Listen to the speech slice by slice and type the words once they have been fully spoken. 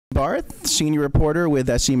Barth, senior reporter with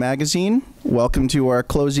SE Magazine. Welcome to our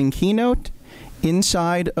closing keynote,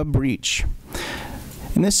 Inside a Breach.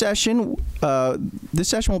 In this session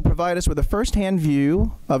will provide us with a first-hand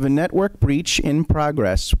view of a network breach in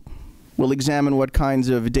progress. We'll examine what kinds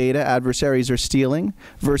of data adversaries are stealing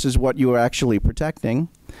versus what you are actually protecting,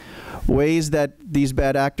 ways that these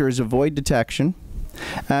bad actors avoid detection,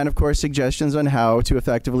 and of course suggestions on how to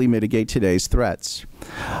effectively mitigate today's threats.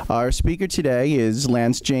 Our speaker today is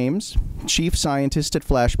Lance James, Chief Scientist at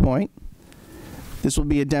Flashpoint. This will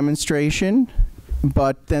be a demonstration,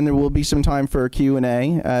 but then there will be some time for a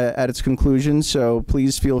Q&A at its conclusion, so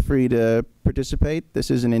please feel free to participate. This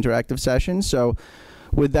is an interactive session, so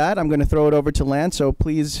with that, I'm going to throw it over to Lance, so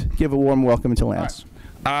please give a warm welcome to Lance.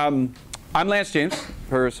 I'm Lance James.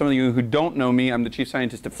 For some of you who don't know me, I'm the Chief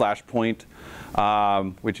Scientist at Flashpoint,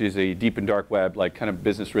 which is a deep and dark web, like kind of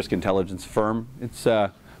business risk intelligence firm. It's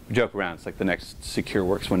we joke around. It's like the next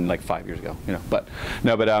SecureWorks one, like 5 years ago, you know. But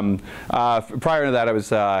no, but prior to that, I was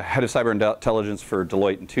head of cyber intelligence for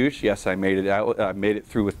Deloitte and Touche. Yes, I made it out. I made it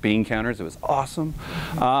through with bean counters. It was awesome.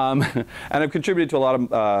 And I've contributed to a lot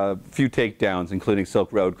of few takedowns, including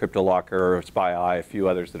Silk Road, CryptoLocker, SpyEye, a few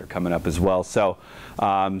others that are coming up as well. So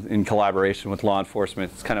in collaboration with law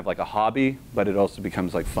enforcement, it's kind of like a hobby, but it also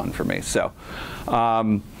becomes like fun for me. So.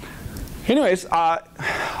 Anyways, a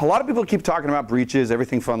lot of people keep talking about breaches,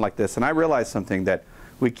 everything fun like this, and I realized something, that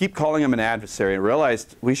we keep calling them an adversary, and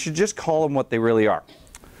realized we should just call them what they really are.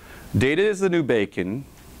 Data is the new bacon,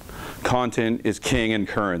 content is king and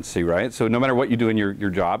currency, right? So no matter what you do in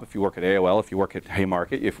your job, if you work at AOL, if you work at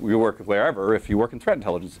Haymarket, if you work wherever, if you work in threat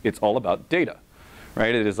intelligence, it's all about data,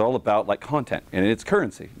 right? It is all about like content, and it's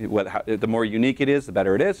currency. The more unique it is, the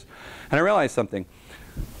better it is. And I realized something.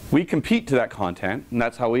 We compete to that content, and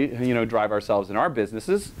that's how we, drive ourselves in our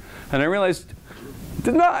businesses. And I realized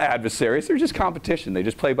they're not adversaries; they're just competition. They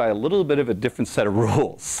just play by a little bit of a different set of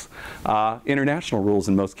rules, international rules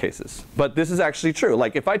in most cases. But this is actually true.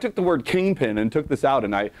 Like if I took the word kingpin and took this out,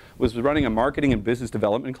 and I was running a marketing and business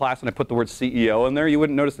development class, and I put the word CEO in there, you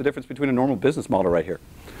wouldn't notice the difference between a normal business model right here.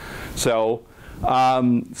 So.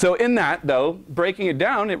 So in that, though, breaking it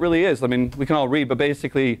down, it really is. I mean, we can all read, but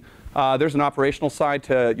basically, there's an operational side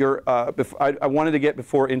to your. I wanted to get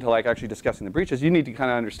before into like actually discussing the breaches. You need to kind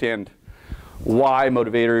of understand why,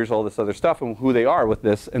 motivators, all this other stuff, and who they are with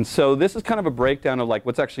this. And so this is kind of a breakdown of like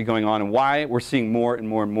what's actually going on and why we're seeing more and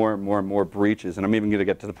more and more and more and more breaches. And I'm even going to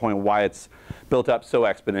get to the point of why it's built up so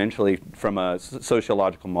exponentially from a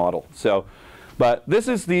sociological model. So. But this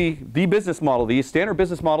is the business model, the standard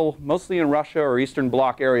business model, mostly in Russia or Eastern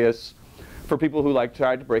Bloc areas, for people who like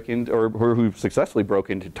tried to break into, or who successfully broke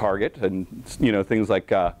into Target, and things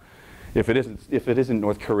like if it isn't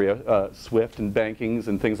North Korea, SWIFT and bankings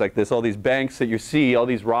and things like this, all these banks that you see, all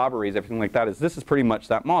these robberies, everything like that this is pretty much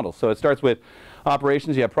that model. So it starts with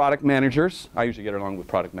operations. You have product managers. I usually get along with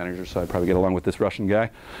product managers, so I probably get along with this Russian guy.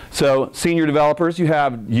 So senior developers, you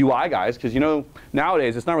have UI guys, because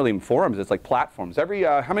nowadays it's not really in forums, it's like platforms. How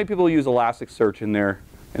many people use Elasticsearch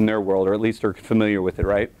in their world, or at least are familiar with it,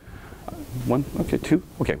 right? One, okay, two.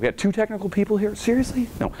 Okay, we had 2 technical people here. Seriously?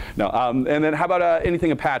 No. And then how about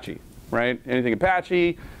anything Apache, right? Anything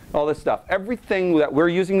Apache, all this stuff. Everything that we're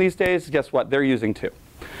using these days, guess what? They're using too.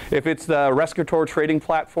 If it's the respiratory trading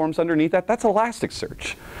platforms underneath that, that's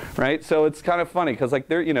Elasticsearch, right? So it's kind of funny because like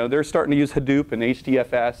they're starting to use Hadoop and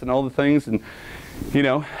HDFS and all the things, and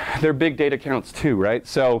they're big data counts too, right?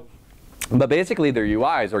 So, but basically their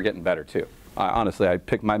UIs are getting better too. Honestly, I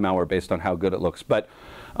pick my malware based on how good it looks, but.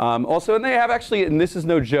 Also, and they have actually, and this is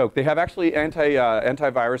no joke, they have actually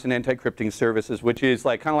antivirus and anti-crypting services, which is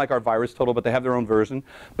like kind of like our VirusTotal, but they have their own version.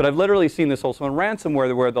 But I've literally seen this also in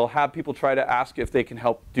ransomware, where they'll have people try to ask if they can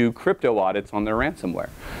help do crypto audits on their ransomware,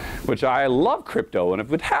 which I love crypto, and I've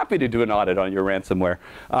been happy to do an audit on your ransomware.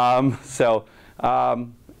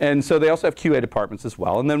 And so they also have QA departments as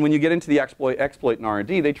well. And then when you get into the exploit and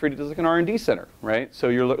R&D, they treat it as like an R&D center, right? So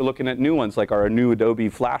you're looking at new ones, like our new Adobe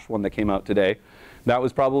Flash one that came out today. That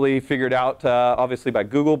was probably figured out, obviously, by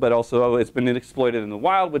Google, but also it's been exploited in the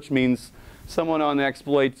wild, which means someone on the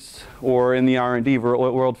exploits or in the R&D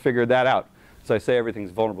world figured that out. So I say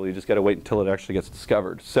everything's vulnerable. You just got to wait until it actually gets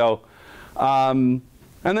discovered. So, and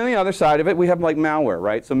then the other side of it, we have like malware,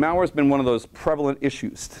 right? So malware has been one of those prevalent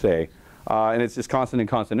issues today. And it's just constant and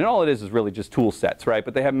constant. And all it is really just tool sets, right?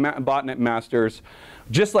 But they have botnet masters.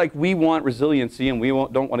 Just like we want resiliency and we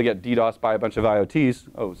don't want to get DDoSed by a bunch of IoTs.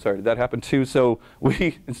 Oh, sorry, did that happen too? So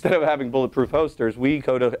we, instead of having bulletproof hosters, we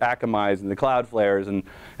go to Akamai's and the Cloudflares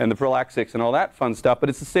and the Prolexics and all that fun stuff. But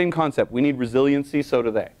it's the same concept. We need resiliency, so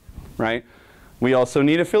do they, right? We also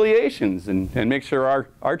need affiliations and make sure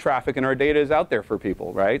our traffic and our data is out there for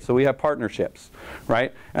people, right? So we have partnerships,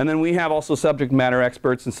 right? And then we have also subject matter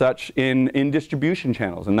experts and such in distribution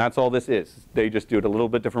channels, and that's all this is. They just do it a little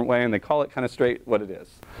bit different way, and they call it kind of straight what it is.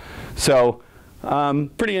 So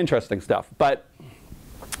pretty interesting stuff. But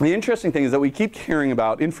the interesting thing is that we keep hearing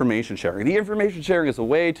about information sharing. The information sharing is a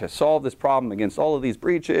way to solve this problem against all of these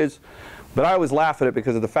breaches. But I always laugh at it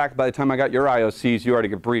because of the fact by the time I got your IOCs, you already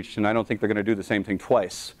get breached, and I don't think they're going to do the same thing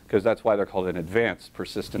twice, because that's why they're called an advanced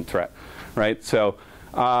persistent threat, right? So,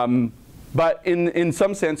 but in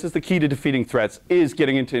some senses, the key to defeating threats is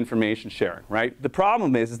getting into information sharing, right? The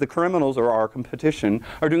problem is the criminals or our competition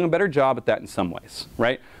are doing a better job at that in some ways,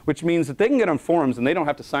 right? Which means that they can get on forums and they don't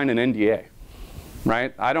have to sign an NDA.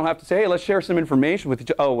 Right? I don't have to say, hey, let's share some information with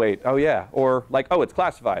each other. Oh, wait, oh, yeah. Or like, oh, it's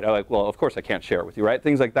classified. Oh, like, well, of course I can't share it with you, right?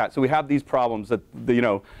 Things like that. So we have these problems that, you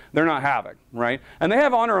know, they're not having, right? And they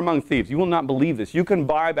have honor among thieves. You will not believe this. You can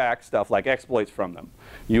buy back stuff like exploits from them.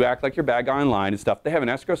 You act like you're a bad guy online and stuff. They have an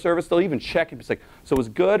escrow service. They'll even check it. It's like, so it was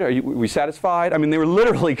good? Were we satisfied? I mean, they were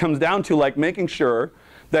literally comes down to like making sure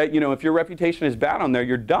that, you know, if your reputation is bad on there,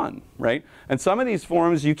 you're done, right? And some of these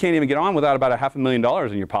forums you can't even get on without about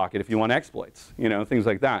 $500,000 in your pocket if you want exploits, you know, things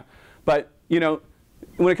like that. But, you know,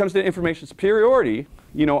 when it comes to information superiority,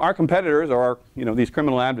 you know, our competitors or our, you know, these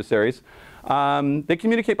criminal adversaries, they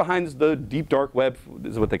communicate behind the deep dark web,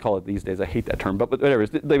 is what they call it these days. I hate that term, but whatever.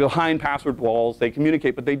 They behind password walls. They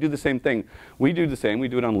communicate, but they do the same thing. We do the same. We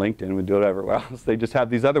do it on LinkedIn. We do it everywhere else. They just have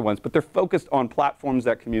these other ones, but they're focused on platforms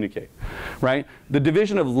that communicate, right? The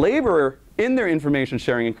division of labor in their information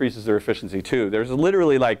sharing increases their efficiency too. There's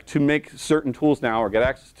literally like to make certain tools now or get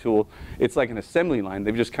access to a tool, it's like an assembly line.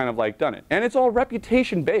 They've just kind of like done it. And it's all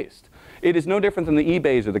reputation based. It is no different than the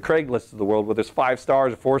eBays or the Craigslist of the world where there's 5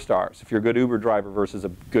 stars or 4 stars if you're a good Uber driver versus a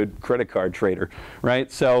good credit card trader,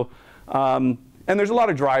 right? So, and there's a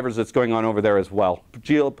lot of drivers that's going on over there as well.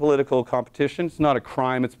 Geopolitical competition, it's not a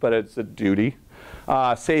crime, but it's a duty.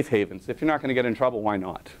 Safe havens, if you're not going to get in trouble, why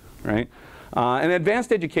not, right? And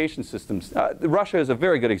advanced education systems. Russia is a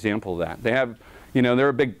very good example of that. They have, you know, they're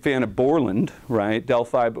a big fan of Borland, right?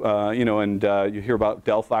 Delphi, you know, and you hear about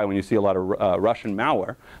Delphi when you see a lot of Russian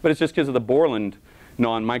malware. But it's just because of the Borland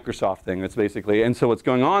non-Microsoft thing. That's basically, and so what's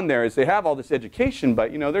going on there is they have all this education,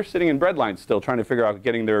 but, you know, they're sitting in breadlines still trying to figure out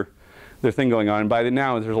getting their thing going on. And by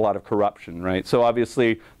now, there's a lot of corruption, right? So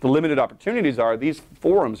obviously, the limited opportunities are these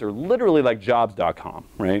forums are literally like jobs.com,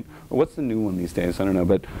 right? Or what's the new one these days? I don't know,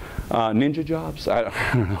 but Ninja Jobs? I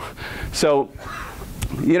don't know. So,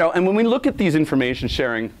 you know, and when we look at these information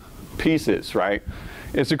sharing pieces, right,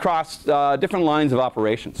 it's across different lines of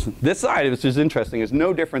operations. This side, which is interesting, is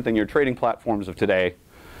no different than your trading platforms of today,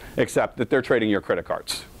 except that they're trading your credit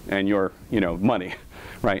cards and your, you know, money,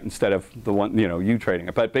 right, instead of the one, you know, you trading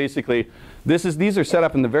it. But basically, these are set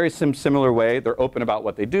up in the very similar way. They're open about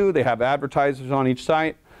what they do. They have advertisers on each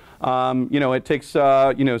site. You know, it takes,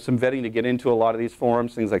 you know, some vetting to get into a lot of these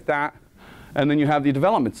forums, things like that. And then you have the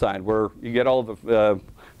development side where you get all of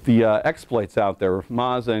the exploits out there,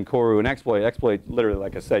 Maza and Koru and exploit. Exploit, literally,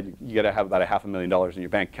 like I said, you got to have about $500,000 in your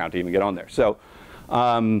bank account to even get on there. So,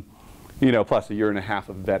 you know, plus a year and a half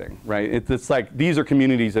of vetting, right? It's like these are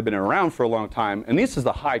communities that have been around for a long time, and this is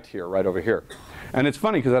the high tier right over here. And it's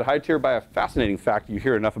funny because that high tier, by a fascinating fact, you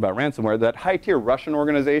hear enough about ransomware, that high tier Russian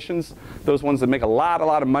organizations, those ones that make a lot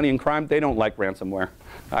of money in crime, they don't like ransomware.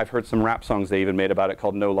 I've heard some rap songs they even made about it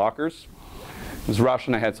called No Lockers. It was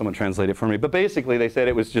Russian. I had someone translate it for me. But basically, they said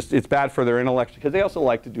it was just, it's bad for their intellectual, because they also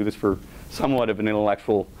like to do this for somewhat of an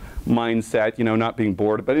intellectual mindset, you know, not being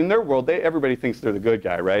bored. But in their world, everybody thinks they're the good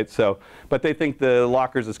guy, right? So, but they think the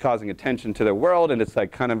lockers is causing attention to their world, and it's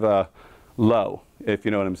like kind of low, if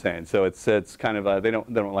you know what I'm saying. So it's kind of they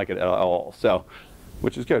don't like it at all. So,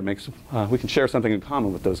 which is good. Makes we can share something in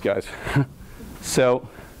common with those guys. So,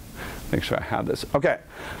 make sure I have this. Okay.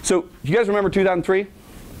 So, you guys remember 2003?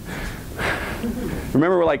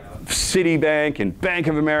 Remember, we're like Citibank and Bank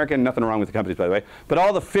of America, and nothing wrong with the companies, by the way, but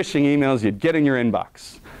all the phishing emails you'd get in your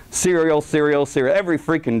inbox. Serial, every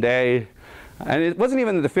freaking day. And it wasn't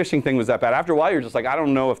even that the phishing thing was that bad. After a while, you're just like, I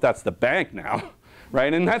don't know if that's the bank now,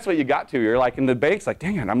 right? And that's what you got to. You're like, and the bank's like,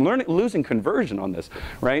 dang it, I'm losing conversion on this,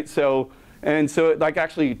 right? So, and so it like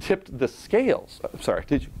actually tipped the scales. Sorry,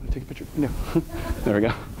 did you take a picture? No. There we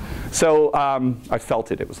go. So I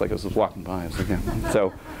felt it. It was like I was walking by. I was like, yeah.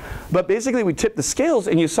 So. But basically, we tipped the scales,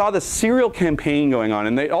 and you saw this serial campaign going on.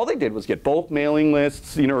 And all they did was get bulk mailing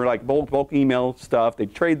lists, you know, or like bulk email stuff.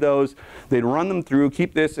 They'd trade those. They'd run them through,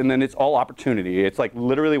 keep this, and then it's all opportunity. It's like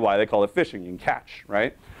literally why they call it phishing. You can catch,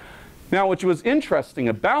 right? Now, what was interesting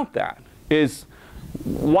about that is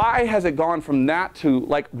why has it gone from that to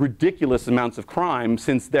like ridiculous amounts of crime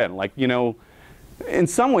since then? Like, you know, in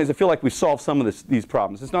some ways I feel like we've solved some of these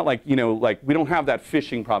problems. It's not like, you know, like we don't have that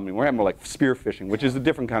phishing problem anymore. We have more like spear phishing, which is a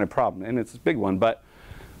different kind of problem, and it's a big one. But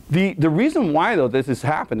the reason why, though, this has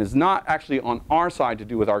happened is not actually on our side to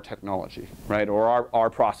do with our technology, right, or our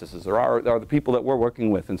processes, or the people that we're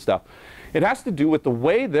working with and stuff. It has to do with the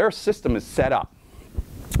way their system is set up.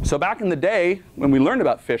 So back in the day, when we learned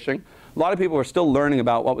about phishing, a lot of people were still learning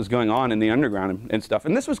about what was going on in the underground and stuff.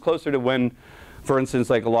 And this was closer to when, for instance,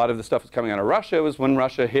 like a lot of the stuff was coming out of Russia. It was when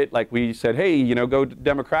Russia hit, like we said, hey, you know, go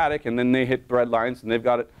democratic, and then they hit the red lines, and they've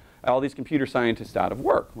got all these computer scientists out of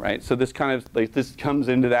work, right? So this kind of, like, this comes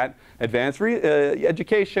into that advanced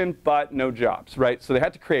education, but no jobs, right? So they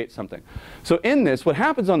had to create something. So in this, what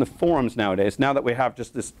happens on the forums nowadays, now that we have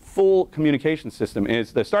just this full communication system,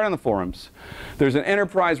 is they start on the forums. There's an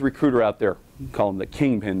enterprise recruiter out there, call him the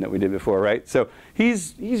kingpin that we did before, right? So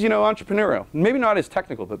he's you know, entrepreneurial. Maybe not as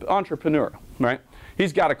technical, but entrepreneurial, right?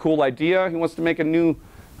 He's got a cool idea. He wants to make a new,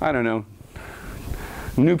 I don't know,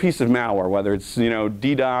 new piece of malware, whether it's, you know,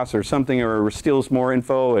 DDoS or something, or steals more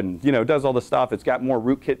info and, you know, does all this stuff. It's got more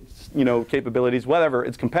rootkit, you know, capabilities, whatever.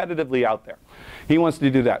 It's competitively out there. He wants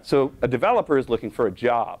to do that. So a developer is looking for a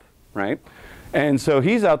job, right? And so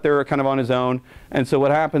he's out there kind of on his own. And so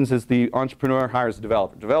what happens is the entrepreneur hires a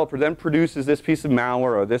developer. Developer then produces this piece of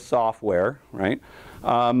malware or this software, right,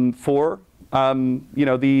 for you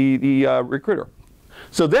know, the recruiter.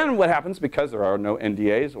 So then what happens, because there are no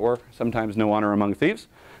NDAs or sometimes no honor among thieves,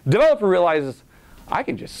 the developer realizes, I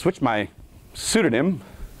can just switch my pseudonym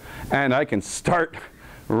and I can start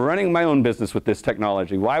running my own business with this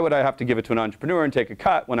technology. Why would I have to give it to an entrepreneur and take a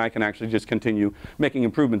cut when I can actually just continue making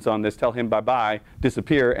improvements on this, tell him bye-bye,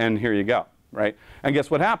 disappear, and here you go, right? And guess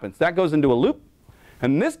what happens? That goes into a loop,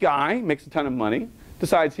 and this guy makes a ton of money,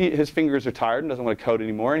 decides his fingers are tired and doesn't want to code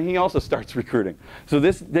anymore, and he also starts recruiting. So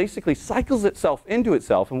this basically cycles itself into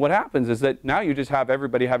itself, and what happens is that now you just have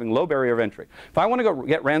everybody having low barrier of entry. If I want to go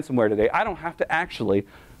get ransomware today, I don't have to actually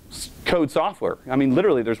code software. I mean,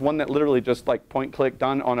 literally, there's one that literally just like point click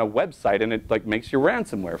done on a website, and it like makes your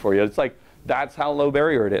ransomware for you. It's like, that's how low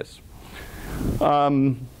barrier it is.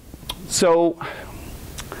 So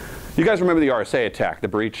you guys remember the RSA attack, the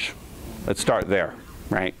breach? Let's start there,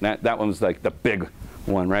 right? That one was like the big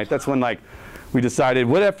one, right? That's when like we decided,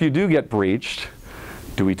 what if you do get breached?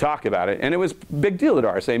 Do we talk about it? And it was a big deal that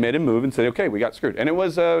RSA made a move and said, okay, we got screwed. And it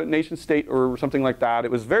was a nation state or something like that.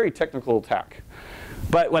 It was a very technical attack.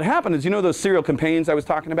 But what happened is, you know those serial campaigns I was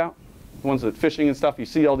talking about? The ones that phishing and stuff, you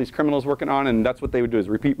see all these criminals working on, and that's what they would do, is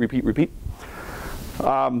repeat, repeat, repeat.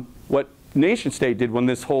 What nation state did when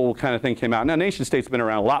this whole kind of thing came out. Now, nation state's been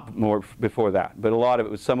around a lot more before that, but a lot of it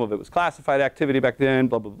was, some of it was classified activity back then,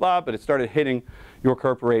 blah, blah, blah, but it started hitting your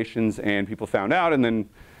corporations, and people found out, and then,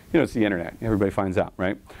 you know, it's the internet. Everybody finds out,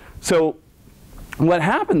 right? So what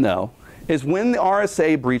happened, though, is when the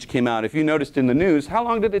RSA breach came out, if you noticed in the news, how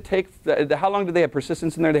long did it take, how long did they have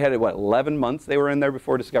persistence in there? They had, what, 11 months they were in there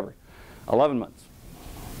before discovery. 11 months.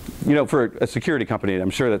 You know, for a security company, I'm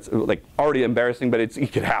sure that's like already embarrassing, but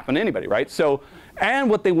it could happen to anybody, right? So, and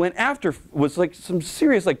what they went after was like some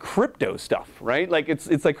serious like crypto stuff, right? Like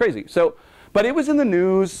it's like crazy. So, but it was in the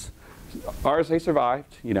news. RSA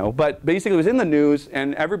survived, you know, but basically it was in the news,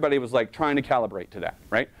 and everybody was like trying to calibrate to that,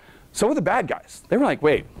 right? So were the bad guys. They were like,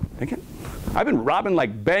 wait, I've been robbing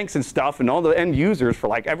like banks and stuff and all the end users for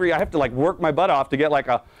like I have to like work my butt off to get like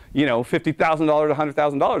a, you know, $50,000 to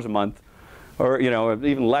 $100,000 a month. Or, you know,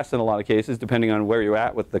 even less in a lot of cases, depending on where you're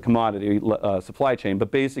at with the commodity supply chain.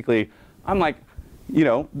 But basically, I'm like, you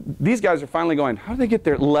know, these guys are finally going, how do they get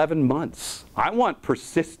there 11 months? I want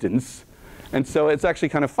persistence. And so it's actually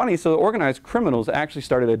kind of funny. So the organized criminals actually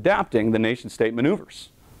started adapting the nation-state maneuvers,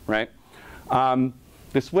 right?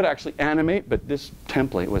 This would actually animate, but this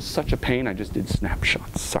template was such a pain, I just did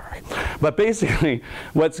snapshots, sorry. But basically,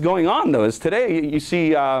 what's going on, though, is today you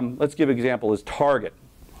see, let's give an example, is Target.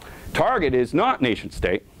 Target is not nation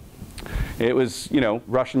state. It was, you know,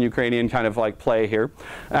 Russian-Ukrainian kind of like play here.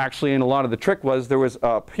 Actually, and a lot of the trick was there was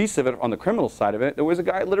a piece of it on the criminal side of it. There was a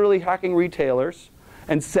guy literally hacking retailers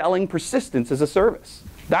and selling persistence as a service.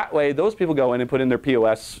 That way, those people go in and put in their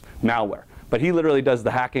POS malware. But he literally does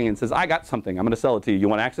the hacking and says, I got something. I'm going to sell it to you. You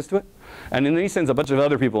want access to it? And then he sends a bunch of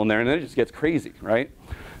other people in there, and then it just gets crazy, right?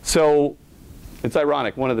 So it's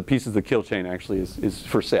ironic. One of the pieces of the kill chain actually is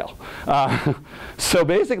for sale. So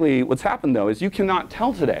basically, what's happened, though, is you cannot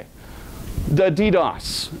tell today. The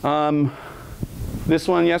DDoS. This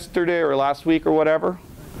one yesterday or last week or whatever.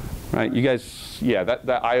 Right? You guys, yeah, that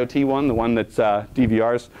IoT one, the one that's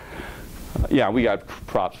DVRs. Yeah, we got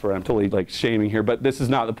props for it. I'm totally like shaming here, but this is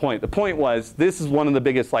not the point. The point was, this is one of the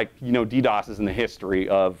biggest like, DDoSes in the history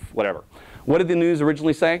of whatever. What did the news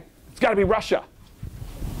originally say? It's got to be Russia.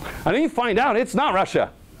 And then you find out it's not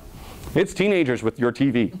Russia. It's teenagers with your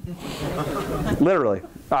TV. Literally.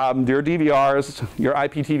 Your DVRs, your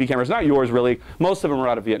IPTV cameras, not yours really. Most of them were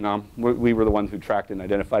out of Vietnam. We were the ones who tracked and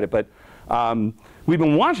identified it. But we've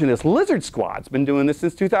been watching this. Lizard Squad's been doing this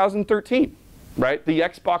since 2013. Right? The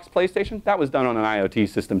Xbox, PlayStation, that was done on an IoT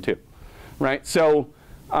system too. Right? So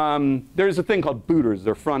there's a thing called booters.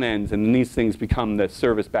 They're front ends, and then these things become the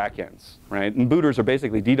service back ends. Right? And booters are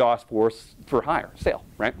basically DDoS for hire, sale.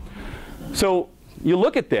 Right? So you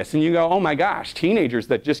look at this and you go, oh my gosh, teenagers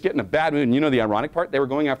that just get in a bad mood. And you know the ironic part? They were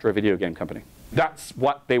going after a video game company. That's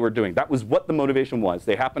what they were doing. That was what the motivation was.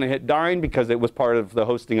 They happened to hit Darn because it was part of the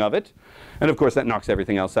hosting of it. And of course, that knocks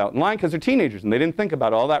everything else out in line because they're teenagers and they didn't think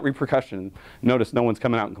about all that repercussion. Notice no one's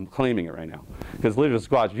coming out and claiming it right now. Because Lizard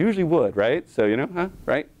Squads usually would, right? So,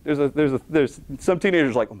 right? There's some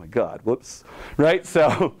teenagers like, oh my God, whoops. Right?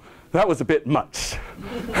 So that was a bit much.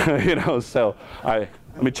 So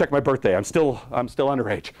let me check my birthday. I'm still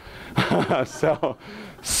underage.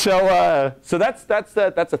 So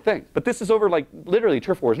that's a thing. But this is over like literally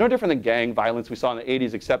turf wars. No different than gang violence we saw in the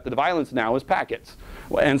 80s, except that the violence now is packets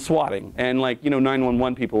and swatting and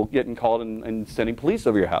 911 people getting called and sending police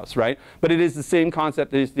over your house, right? But it is the same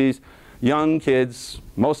concept as these young kids.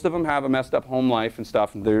 Most of them have a messed up home life and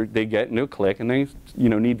stuff, and they get into a clique and they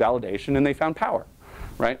need validation and they found power,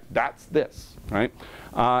 right? That's this, right?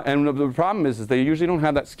 And the problem is they usually don't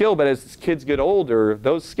have that skill, but as kids get older,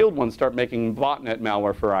 those skilled ones start making botnet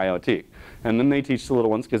malware for IoT. And then they teach the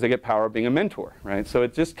little ones because they get power of being a mentor, right? So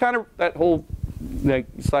it just kind of, that whole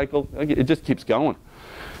cycle, it just keeps going.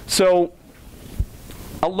 So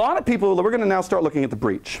a lot of people, we're going to now start looking at the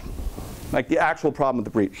breach, like the actual problem with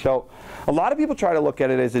the breach. So a lot of people try to look at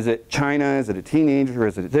it as, is it China, is it a teenager,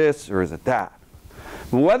 is it this, or is it that?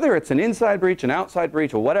 Whether it's an inside breach, an outside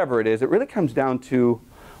breach, or whatever it is, it really comes down to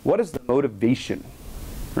what is the motivation,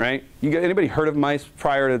 right? Anybody heard of mice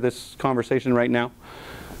prior to this conversation right now?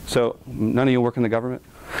 So none of you work in the government?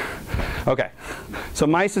 Okay. So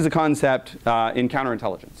mice is a concept in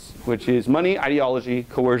counterintelligence, which is money, ideology,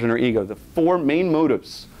 coercion, or ego. The four main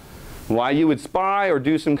motives why you would spy or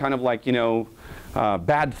do some kind of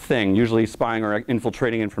bad thing, usually spying or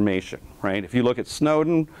infiltrating information, right? If you look at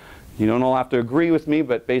Snowden, you don't all have to agree with me,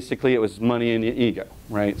 but basically it was money and ego,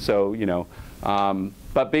 right? So,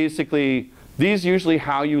 but basically, these usually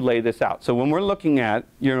how you lay this out. So when we're looking at,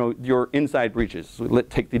 your inside breaches,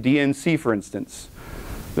 let's take the DNC, for instance.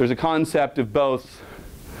 There's a concept of both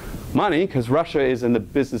money, because Russia is in the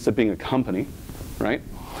business of being a company, right?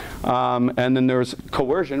 And then there's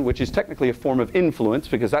coercion, which is technically a form of influence,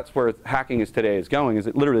 because that's where hacking today is going, is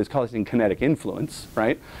it literally is causing kinetic influence,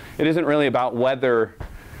 right? It isn't really about whether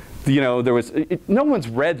there was, no one's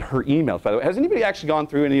read her emails, by the way. Has anybody actually gone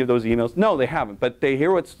through any of those emails? No, they haven't. But they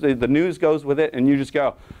hear the news goes with it, and you just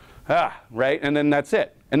go, right? And then that's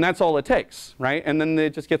it. And that's all it takes, right? And then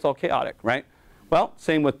it just gets all chaotic, right? Well,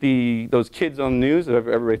 same with those kids on the news.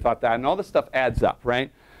 Everybody thought that. And all this stuff adds up,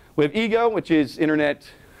 right? We have ego, which is internet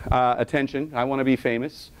attention. I want to be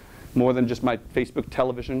famous. More than just my Facebook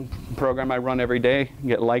television program I run every day and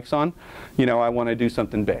get likes on. I want to do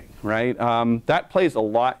something big, right? That plays a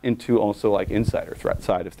lot into also insider threat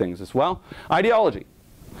side of things as well. Ideology.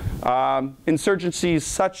 Insurgencies,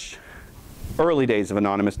 such early days of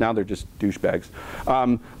Anonymous. Now they're just douchebags.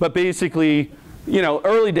 But basically,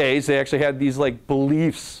 early days, they actually had these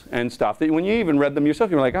beliefs and stuff that when you even read them yourself,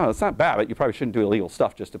 you were like, oh, it's not bad, but you probably shouldn't do illegal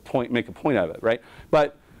stuff just to make a point out of it, right?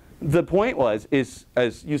 But the point is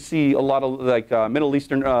as you see a lot of Middle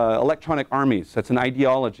Eastern electronic armies, that's an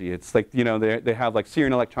ideology. It's they have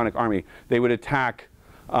Syrian electronic army. They would attack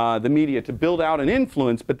the media to build out an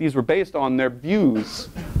influence, but these were based on their views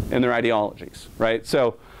and their ideologies, right?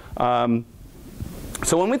 So,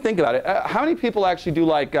 so when we think about it, how many people actually do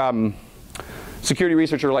security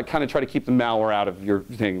research or kind of try to keep the malware out of your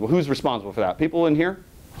thing? Well, who's responsible for that? People in here?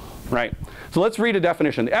 Right. So let's read a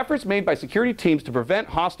definition. The efforts made by security teams to prevent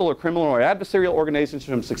hostile or criminal or adversarial organizations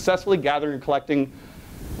from successfully gathering and collecting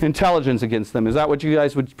intelligence against them. Is that what you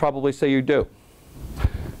guys would probably say you do?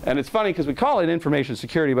 And it's funny because we call it information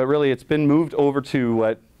security, but really it's been moved over to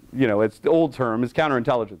what, it's the old term is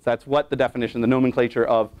counterintelligence. That's what the definition, the nomenclature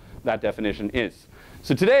of that definition is.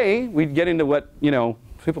 So today we get into what,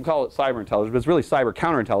 people call it cyber intelligence, but it's really cyber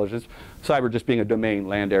counterintelligence. Cyber just being a domain,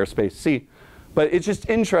 land, air, space, sea. But it's just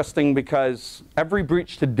interesting because every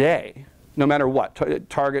breach today, no matter what,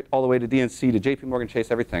 Target all the way to DNC to JP Morgan Chase,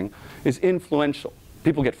 everything, is influential.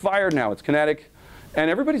 People get fired now, it's kinetic. And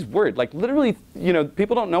everybody's worried. Like literally,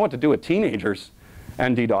 people don't know what to do with teenagers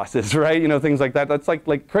and DDoSes, right? Things like that. That's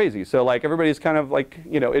like crazy. So like everybody's kind of like,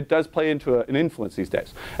 it does play into an influence these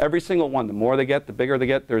days. Every single one, the more they get, the bigger they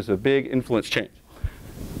get, there's a big influence change.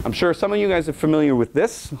 I'm sure some of you guys are familiar with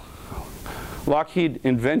this. Lockheed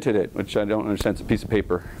invented it, which I don't understand. It's a piece of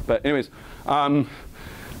paper. But anyways,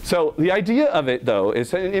 so the idea of it, though,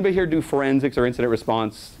 is anybody here do forensics or incident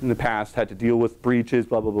response in the past, had to deal with breaches,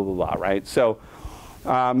 blah, blah, blah, blah, blah, right? So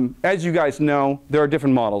as you guys know, there are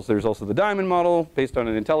different models. There's also the diamond model based on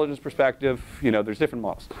an intelligence perspective. There's different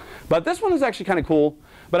models. But this one is actually kind of cool.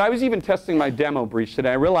 But I was even testing my demo breach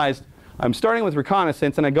today. I realized I'm starting with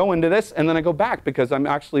reconnaissance, and I go into this, and then I go back, because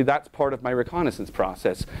that's part of my reconnaissance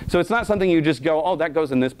process. So it's not something you just go, oh, that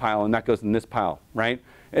goes in this pile, and that goes in this pile, right?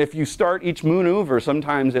 If you start each maneuver,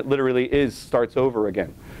 sometimes it literally starts over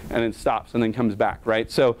again, and it stops, and then comes back,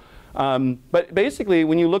 right? So, but basically,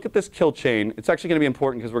 when you look at this kill chain, it's actually going to be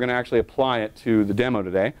important, because we're going to actually apply it to the demo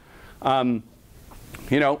today. The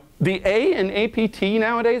A in APT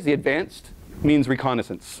nowadays, the advanced, means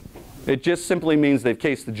reconnaissance. It just simply means they've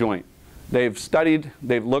cased the joint. They've studied,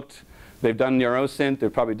 they've looked, they've done neurosynth,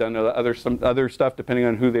 they've probably done some other stuff depending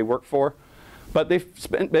on who they work for. But they've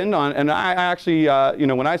been on, and I actually,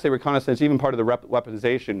 when I say reconnaissance, even part of the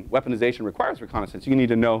weaponization requires reconnaissance. You need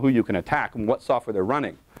to know who you can attack and what software they're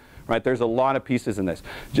running. Right? There's a lot of pieces in this.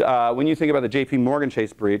 When you think about the JP Morgan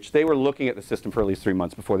Chase breach, they were looking at the system for at least 3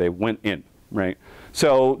 months before they went in. Right?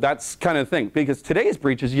 So that's kind of the thing. Because today's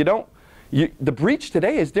breaches, the breach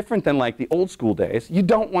today is different than like the old school days. You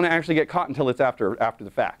don't want to actually get caught until it's after the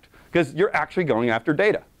fact, because you're actually going after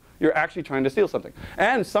data. You're actually trying to steal something.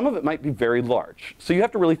 And some of it might be very large. So you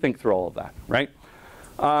have to really think through all of that, right?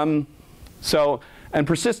 And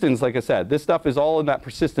persistence, like I said, this stuff is all in that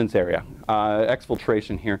persistence area,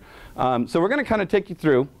 exfiltration here. So we're going to kind of take you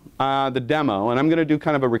through the demo, and I'm going to do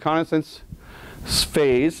kind of a reconnaissance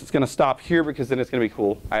phase. It's going to stop here, because then it's going to be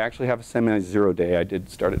cool. I actually have a semi-zero day. I did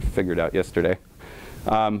start it figured out yesterday.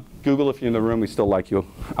 Google, if you're in the room, we still like you.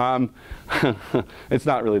 It's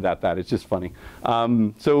not really that bad. It's just funny.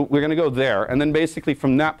 So we're going to go there. And then basically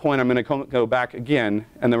from that point, I'm going to go back again.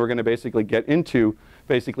 And then we're going to basically get into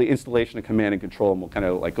installation of command and control. And we'll kind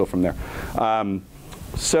of like go from there.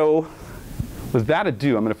 So with that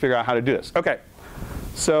ado, I'm going to figure out how to do this. OK.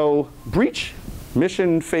 So breach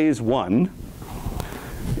mission phase 1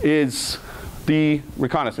 is the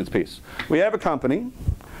reconnaissance piece. We have a company.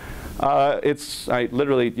 I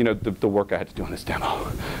literally, the work I had to do on this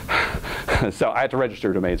demo. So I had to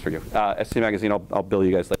register domains for you. SC Magazine, I'll bill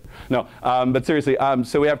you guys later. No, but seriously,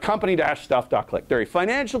 so we have company-stuff.click. They're a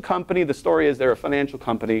financial company. The story is they're a financial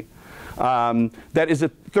company that is a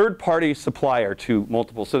third-party supplier to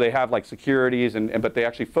multiple. So they have like securities, but they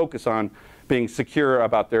actually focus on being secure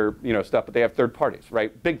about their stuff. But they have third parties,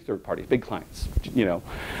 right? Big third parties, big clients.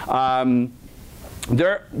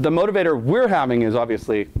 The motivator we're having is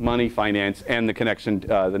obviously money, finance, and the connection,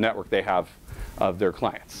 the network they have of their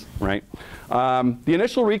clients, right? The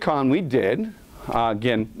initial recon we did,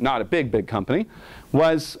 again, not a big company,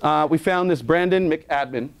 was we found this Brandon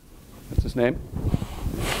McAdmin. That's his name.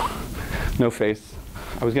 No face.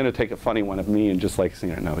 I was going to take a funny one of me and just like,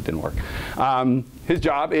 no, it didn't work. His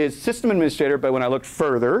job is system administrator, but when I looked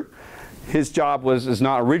further, his job is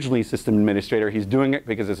not originally system administrator. He's doing it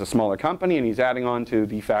because it's a smaller company, and he's adding on to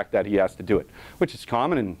the fact that he has to do it, which is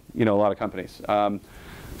common in a lot of companies.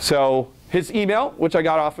 So his email, which I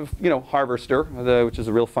got off of Harvester, which is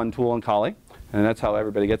a real fun tool on Kali, and that's how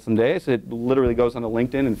everybody gets them nowadays. It literally goes onto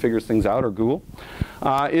LinkedIn and figures things out, or Google,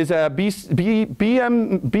 is a bmcadmin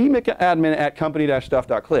at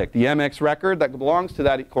company-stuff.click. The MX record that belongs to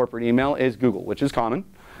that corporate email is Google, which is common.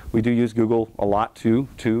 We do use Google a lot to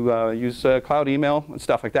use cloud email and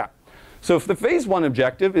stuff like that. So if the phase 1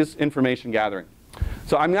 objective is information gathering.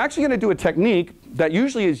 So I'm actually going to do a technique that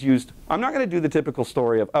usually is used. I'm not going to do the typical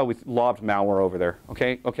story of, oh, we lobbed malware over there.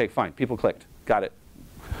 OK, fine. People clicked. Got it.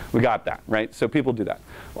 We got that, right? So people do that.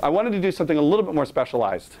 I wanted to do something a little bit more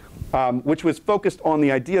specialized, which was focused on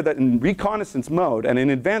the idea that in reconnaissance mode and in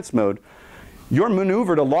advanced mode, your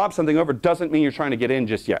maneuver to lob something over doesn't mean you're trying to get in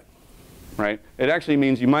just yet. Right? It actually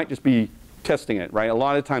means you might just be testing it, right? A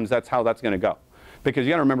lot of times that's how that's going to go. Because you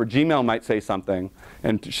got to remember, Gmail might say something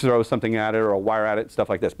and throw something at it or a wire at it, stuff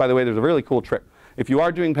like this. By the way, there's a really cool trick. If you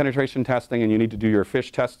are doing penetration testing and you need to do your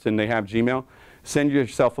phish tests and they have Gmail, send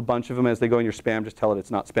yourself a bunch of them as they go in your spam. Just tell it it's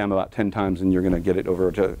not spam about 10 times and you're going to get it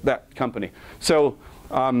over to that company. So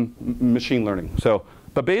machine learning.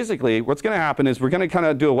 But basically, what's going to happen is we're going to kind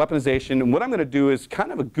of do a weaponization. And what I'm going to do is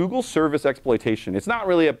kind of a Google service exploitation. It's not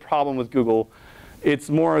really a problem with Google. It's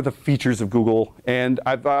more of the features of Google. And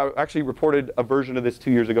I've actually reported a version of this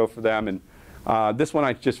 2 years ago for them. And this one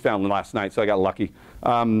I just found last night, so I got lucky.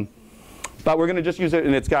 But we're going to just use it,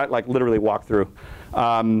 and it's got like literally walkthrough.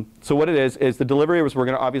 So what it is the delivery was we're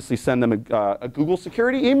going to obviously send them a Google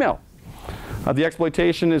security email. The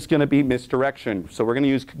exploitation is going to be misdirection. So we're going to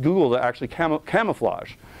use Google to actually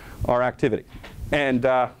camouflage our activity. And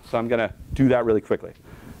so I'm going to do that really quickly.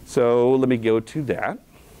 So let me go to that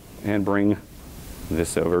and bring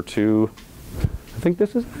this over to, I think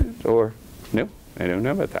this is it, or no, I don't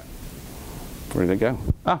know about that. Where did it go?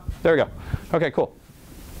 Ah, there we go. OK, cool.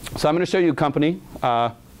 So I'm going to show you a company.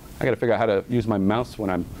 I got to figure out how to use my mouse when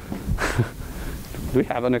I'm do we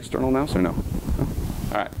have an external mouse or no? Oh.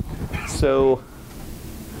 All right. So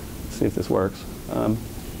let's see if this works.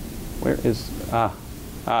 Where is,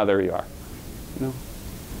 there you are. No.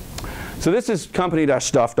 So this is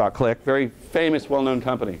company-stuff.click, very famous, well-known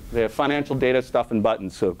company. They have financial data, stuff, and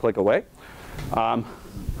buttons, so click away. So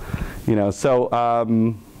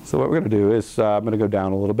what we're going to do is I'm going to go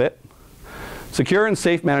down a little bit. Secure and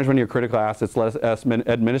safe management of your critical assets. Let us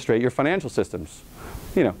administrate your financial systems.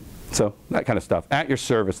 So that kind of stuff. At your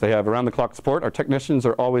service. They have around-the-clock support. Our technicians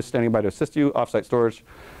are always standing by to assist you. Off-site storage,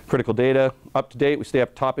 critical data, up to date. We stay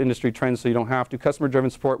up top industry trends so you don't have to.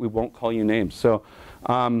 Customer-driven support. We won't call you names. So,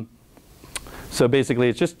 so basically,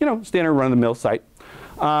 it's just standard run-of-the-mill site.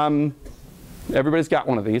 Everybody's got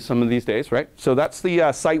one of these some of these days, right? So that's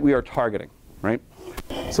the site we are targeting, right?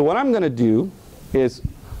 So what I'm going to do is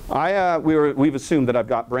we've assumed that I've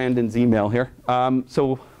got Brandon's email here.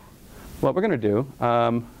 So what we're going to do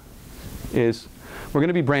is we're going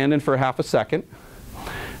to be Brandon for half a second.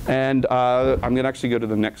 And I'm going to actually go to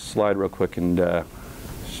the next slide real quick and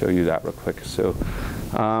show you that real quick. So,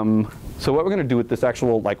 so what we're going to do with this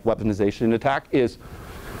actual weaponization attack is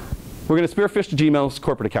we're going to spearfish to Gmail's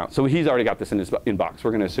corporate account. So he's already got this in his inbox.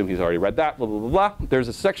 We're going to assume he's already read that, blah, blah, blah, blah. There's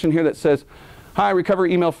a section here that says, hi, recover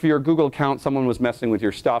email for your Google account. Someone was messing with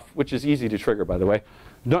your stuff, which is easy to trigger, by the way.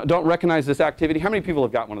 Don't recognize this activity. How many people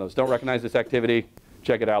have got one of those? Don't recognize this activity.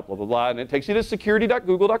 Check it out, blah, blah, blah. And it takes you to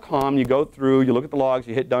security.google.com. You go through, you look at the logs,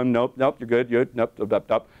 you hit done, nope, nope, you're good, nope, nope, nope,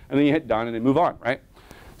 nope. And then you hit done and then move on, right?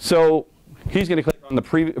 So he's going to click on the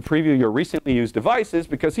preview your recently used devices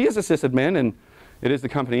because he is a sysadmin and it is the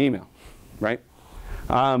company email, right?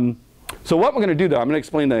 So what we're going to do, though, I'm going to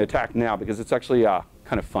explain the attack now because it's actually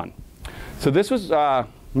kind of fun. So this was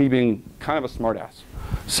me being kind of a smartass.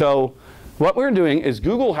 So what we're doing is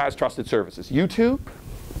Google has trusted services. YouTube,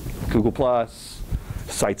 Google+,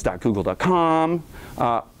 sites.google.com.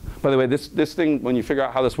 By the way, this thing, when you figure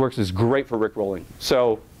out how this works, is great for rickrolling.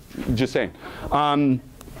 So just saying.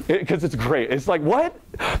 Because it's great. It's like, what?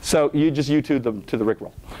 So you just YouTube them to the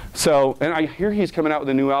rickroll. So, and I hear he's coming out with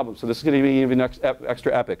a new album. So this is going to be even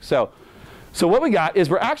extra epic. So what we got is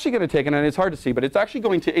we're actually going to take, and it's hard to see, but it's actually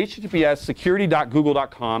going to https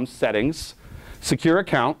security.google.com settings, secure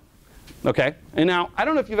account. Okay, and now I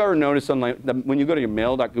don't know if you've ever noticed when you go to your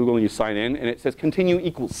mail.google and you sign in, and it says continue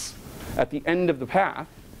equals at the end of the path,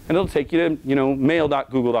 and it'll take you to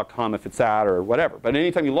mail.google.com if it's that or whatever. But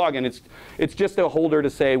anytime you log in, it's just a holder to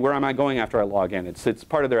say where am I going after I log in. It's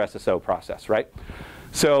part of their SSO process, right?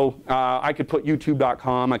 So I could put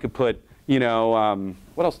YouTube.com. I could put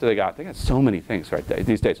what else do they got? They got so many things right there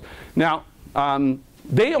these days. Now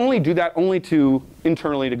they only do that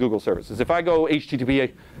internally to Google services. If I go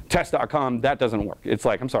HTTP test.com, that doesn't work. It's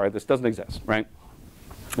like, I'm sorry, this doesn't exist, right?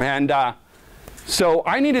 And so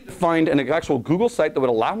I needed to find an actual Google site that would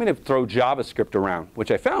allow me to throw JavaScript around,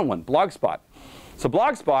 which I found one, Blogspot. So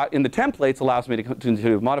Blogspot in the templates allows me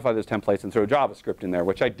to modify those templates and throw JavaScript in there,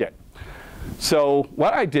 which I did. So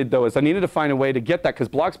what I did, though, is I needed to find a way to get that, because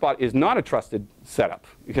Blogspot is not a trusted setup,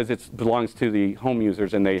 because it belongs to the home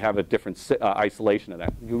users, and they have a different isolation of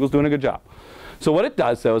that. Google's doing a good job. So what it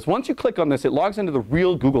does, though, is once you click on this, it logs into the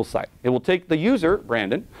real Google site. It will take the user,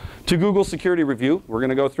 Brandon, to Google Security Review. We're going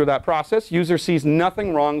to go through that process. User sees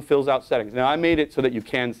nothing wrong, fills out settings. Now, I made it so that you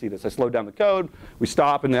can see this. I slowed down the code. We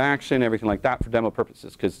stop in the action, everything like that for demo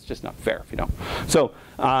purposes, because it's just not fair if you don't. So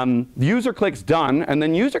the user clicks done, and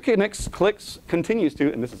then user continues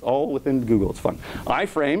to, and this is all within Google. It's fun.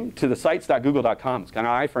 iframe to the sites.google.com. It's kind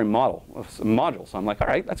of iframe module. So I'm like, all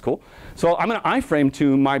right, that's cool. So I'm going to iframe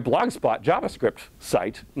to my Blogspot JavaScript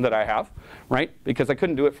site that I have, right? Because I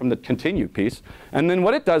couldn't do it from the continue piece. And then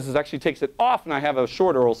what it does is actually takes it off, and I have a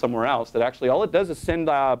short URL somewhere else that actually all it does is send,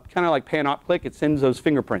 kind of like pan-op-click, it sends those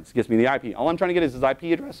fingerprints. It gives me the IP. All I'm trying to get is his IP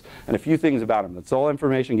address and a few things about him. That's all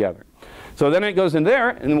information gathering. So then it goes in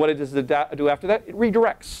there, and what does it do after that? It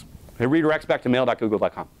redirects. It redirects back to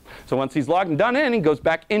mail.google.com. So once he's logged and done in, he goes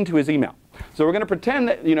back into his email. So we're going to pretend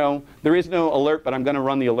that, there is no alert, but I'm going to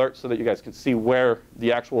run the alert so that you guys can see where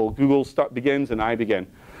the actual Google begins and I begin.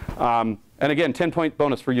 And again, 10-point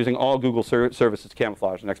bonus for using all Google services to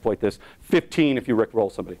camouflage and exploit this. 15 if you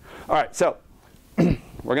rickroll somebody. All right, so we're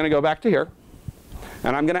going to go back to here.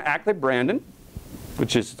 And I'm going to act like Brandon,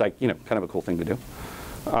 which is like, kind of a cool thing to do.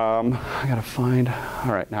 I got to find,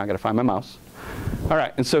 all right, now I got to find my mouse. All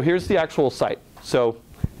right, and so here's the actual site. So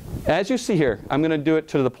as you see here, I'm going to do it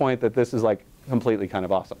to the point that this is like completely kind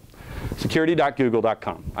of awesome.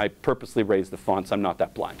 Security.google.com. I purposely raised the fonts. I'm not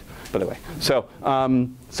that blind, by the way. So,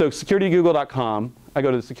 security.google.com. I go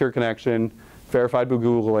to the secure connection, verified by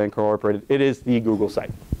Google Incorporated. It is the Google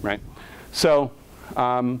site, right? So,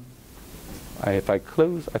 if I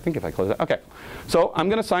close that, okay. So I'm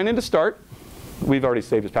going to sign in to start. We've already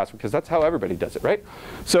saved his password because that's how everybody does it, right?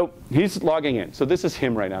 So he's logging in. So this is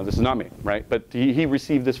him right now. This is not me, right? But he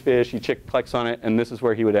received this fish. He clicks on it, and this is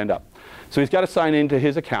where he would end up. So he's got to sign into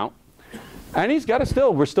his account. And he's got to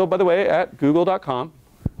we're still, by the way, at google.com,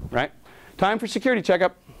 right? Time for security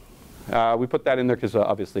checkup. We put that in there because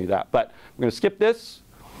obviously that. But we're going to skip this.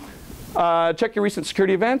 Check your recent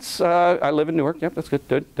security events. I live in Newark. Yep, that's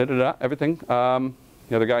good. Everything.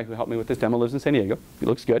 The other guy who helped me with this demo lives in San Diego. He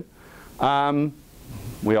looks good.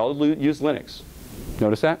 We all use Linux.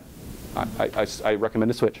 Notice that? I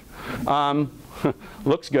recommend a switch.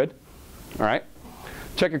 Looks good. All right.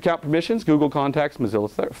 Check your account permissions. Google Contacts, Mozilla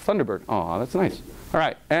Thunderbird. Oh, that's nice. All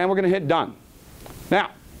right. And we're going to hit done.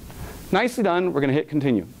 Now, nicely done. We're going to hit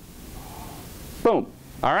continue. Boom.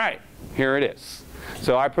 All right. Here it is.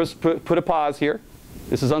 So I put a pause here.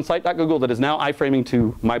 This is on site.google that is now iframing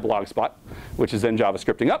to my blog spot, which is then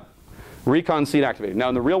JavaScripting up. Recon seed activated. Now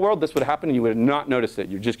in the real world, this would happen and you would not notice it.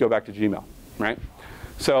 You'd just go back to Gmail, right?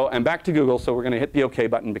 So, and back to Google, so we're going to hit the OK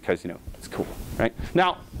button because, it's cool, right?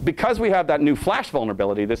 Now, because we have that new Flash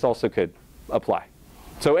vulnerability, this also could apply.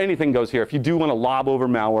 So anything goes here. If you do want to lob over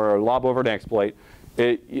malware or lob over an exploit,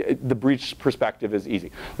 the breach perspective is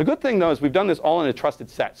easy. The good thing, though, is we've done this all in a trusted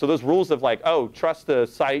set. So those rules of like, oh, trust the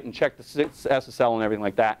site and check the SSL and everything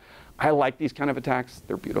like that, I like these kind of attacks.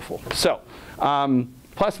 They're beautiful. So,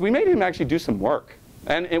 plus, we made him actually do some work.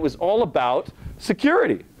 And it was all about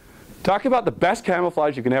security. Talk about the best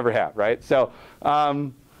camouflage you can ever have, right? So,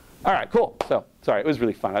 all right, cool. So, sorry, it was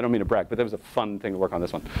really fun. I don't mean to brag, but that was a fun thing to work on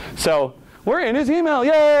this one. So, we're in his email.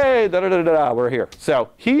 Yay! Da, da, da, da, da. We're here. So,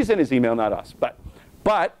 he's in his email, not us. But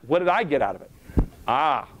what did I get out of it?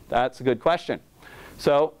 That's a good question.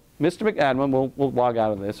 So, Mr. McAdmin, we'll log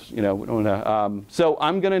out of this. We don't wanna, so,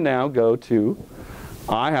 I'm going to now go to,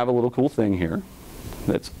 I have a little cool thing here.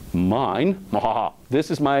 That's mine. This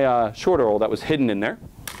is my short URL that was hidden in there.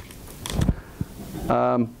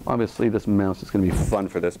 Obviously, this mouse is going to be fun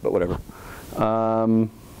for this, but whatever.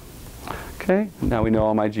 OK, now we know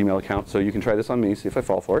all my Gmail accounts, so you can try this on me, see if I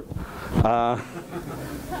fall for it.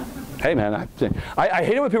 Hey, man, I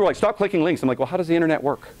hate it when people are like, stop clicking links. I'm like, well, how does the internet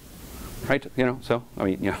work? Right? So, I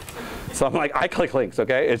mean, So I'm like, I click links,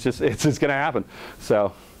 OK? It's just going to happen.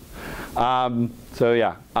 So. So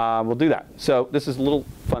yeah, we'll do that. So this is a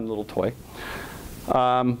fun little toy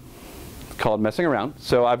called Messing Around.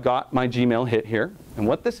 So I've got my Gmail hit here. And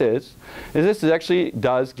what this is this actually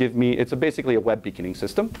does give me, it's basically a web beaconing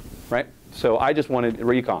system, right? So I just wanted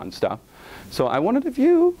recon stuff. So I wanted to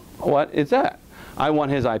view what is that. I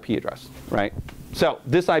want his IP address, right? So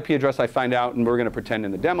this IP address I find out, and we're going to pretend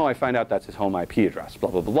in the demo, I find out that's his home IP address, blah,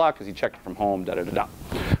 blah, blah, blah, because he checked it from home, da, da, da, da,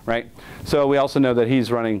 right? So we also know that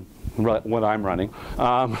he's running what I'm running,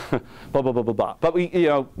 blah, blah, blah, blah, blah. But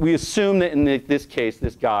we assume that in this case,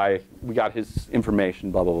 this guy, we got his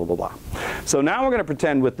information, blah, blah, blah, blah, blah. So now we're going to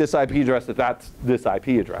pretend with this IP address that that's this IP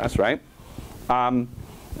address, right? And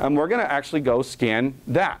we're going to actually go scan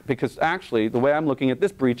that, because actually the way I'm looking at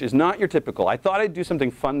this breach is not your typical. I thought I'd do something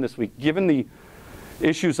fun this week, given the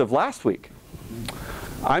issues of last week.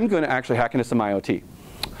 I'm going to actually hack into some IoT.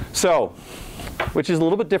 So, which is a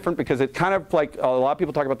little bit different because it kind of like a lot of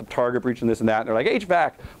people talk about the target breach and this and that. And they're like,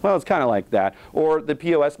 HVAC, well, it's kind of like that. Or the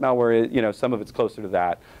POS malware, some of it's closer to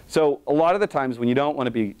that. So a lot of the times when you don't want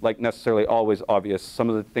to be like necessarily always obvious, some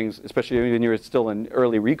of the things, especially when you're still in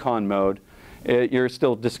early recon mode, you're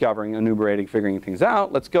still discovering, enumerating, figuring things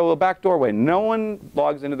out. Let's go a back doorway. No one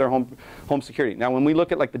logs into their home security. Now, when we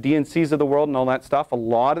look at like the DNCs of the world and all that stuff, a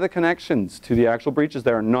lot of the connections to the actual breaches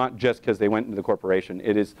there are not just because they went into the corporation.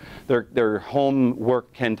 It is their home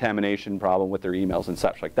work contamination problem with their emails and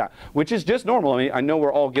such like that, which is just normal. I mean, I know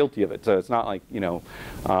we're all guilty of it, so it's not like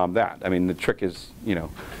that. I mean, the trick is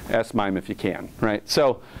S-MIME if you can, right?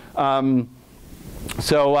 So here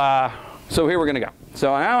we're going to go.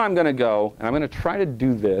 So now I'm going to go, and I'm going to try to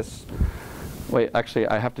do this Wait, actually,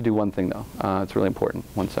 I have to do one thing, though. It's really important.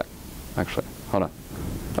 One sec. Actually, hold on.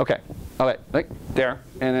 OK. All right, like there.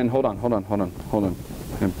 And then hold on.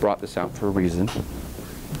 I brought this out for a reason. I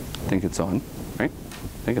think it's on, right?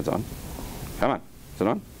 I think it's on. Come on. Is it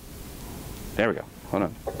on? There we go. Hold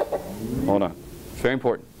on. It's very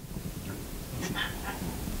important.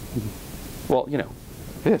 Well, you know,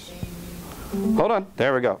 this. Hold on.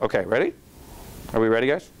 There we go. OK, ready? Are we ready,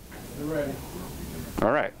 guys? We're ready.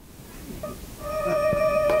 All right.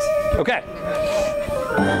 OK.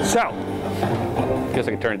 So, I guess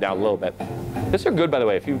I can turn it down a little bit. These are good, by the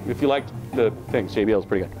way. If you like the things, JBL is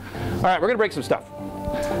pretty good. All right, we're going to break some stuff.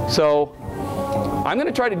 So, I'm going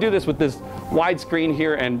to try to do this with this wide screen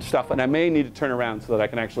here and stuff, and I may need to turn around so that I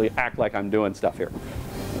can actually act like I'm doing stuff here.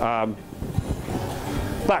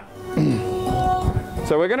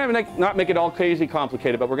 So we're going to not make it all crazy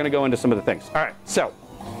complicated, but we're going to go into some of the things. All right, so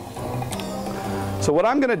what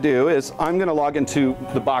I'm going to do is I'm going to log into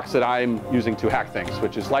the box that I'm using to hack things,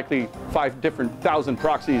 which is likely 5 different thousand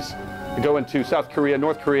proxies that go into South Korea,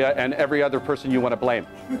 North Korea, and every other person you want to blame.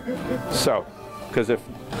 So, because if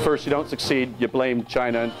first you don't succeed, you blame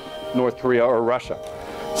China, North Korea, or Russia.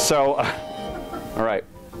 So, all right,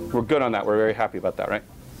 we're good on that. We're very happy about that, right?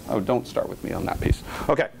 Oh, don't start with me on that piece.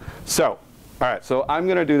 OK, so, all right, so I'm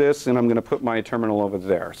going to do this, and I'm going to put my terminal over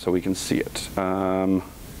there so we can see it.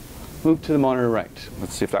 Move to the monitor right.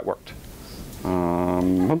 Let's see if that worked.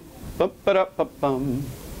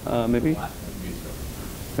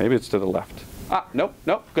 Maybe it's to the left. Ah, nope,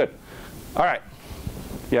 good. All right.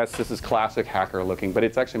 Yes, this is classic hacker looking, but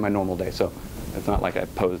it's actually my normal day, so it's not like I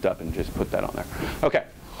posed up and just put that on there. OK.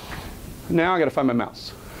 Now I got to find my mouse,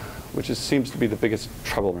 which seems to be the biggest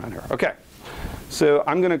trouble around here. OK. So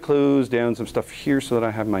I'm going to close down some stuff here so that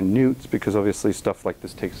I have my newts, because obviously stuff like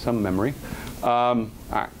this takes some memory. All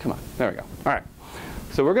right, come on. There we go. All right.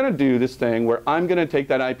 So we're going to do this thing where I'm going to take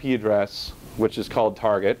that IP address, which is called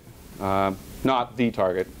target. Not the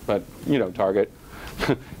target, but, you know, target.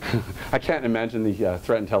 I can't imagine the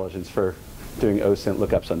threat intelligence for doing OSINT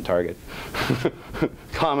lookups on target.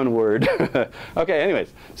 Common word. OK,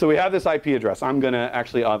 anyways, so we have this IP address. I'm going to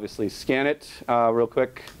actually obviously scan it real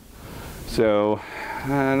quick. So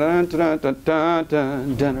we all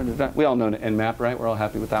know Nmap, right? We're all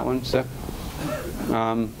happy with that one. So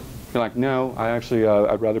you're like, no,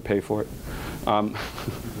 I'd rather pay for it.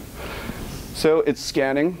 So it's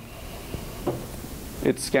scanning.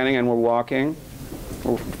 It's scanning, and we're walking.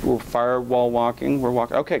 We're firewall walking. We're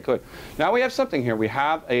walking. OK, good. Now we have something here. We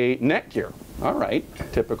have a Netgear. All right,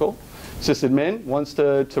 typical. Sysadmin wants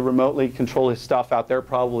to remotely control his stuff out there,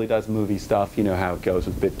 probably does movie stuff. You know how it goes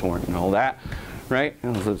with BitTorrent and all that, right?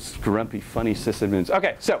 Those grumpy, funny sysadmins.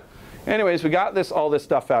 OK, so anyways, we got all this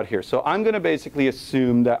stuff out here. So I'm going to basically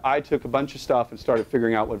assume that I took a bunch of stuff and started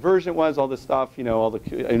figuring out what version it was, all this stuff, you know, all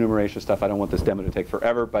the enumeration stuff. I don't want this demo to take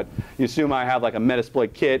forever, but you assume I have like a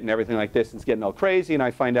Metasploit kit and everything like this, and it's getting all crazy, and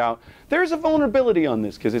I find out there's a vulnerability on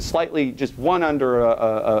this because it's slightly just one under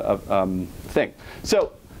a thing.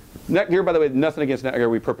 So Netgear, by the way, nothing against Netgear.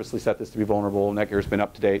 We purposely set this to be vulnerable. Netgear's been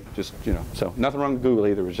up to date, just, you know, so nothing wrong with Google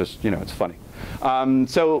either. It was just, you know, it's funny.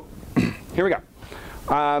 So here we go.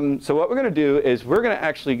 So what we're going to do is we're going to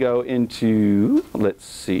actually go into, let's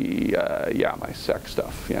see, yeah, my sec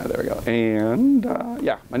stuff. Yeah, there we go. And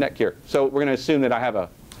yeah, my Netgear. So we're going to assume that I have a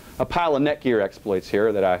pile of Netgear exploits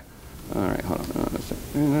here that I, all right, hold on.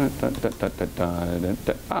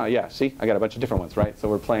 Yeah, see, I got a bunch of different ones, right? So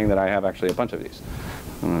we're playing that I have actually a bunch of these.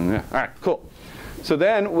 Yeah. All right, cool. So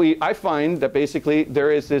then I find that basically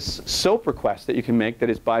there is this SOAP request that you can make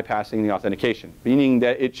that is bypassing the authentication, meaning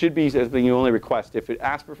that it should be something you only request if it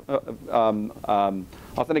asks for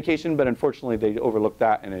authentication, but unfortunately they overlooked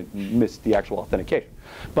that and it missed the actual authentication.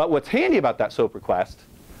 But what's handy about that SOAP request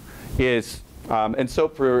is, and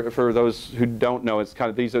SOAP for those who don't know, it's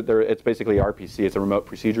kind of it's basically RPC. It's a remote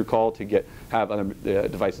procedure call to have other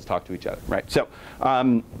devices talk to each other, right? So.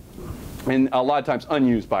 And a lot of times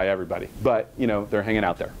unused by everybody, but you know they're hanging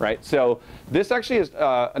out there, right? So this actually is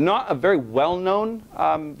not a very well-known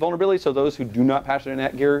vulnerability. So those who do not patch their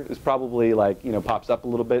Netgear is probably like pops up a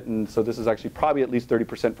little bit, and so this is actually probably at least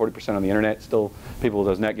 30%, 40% on the internet. Still, people with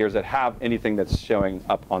those Netgears that have anything that's showing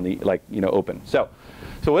up on the open. So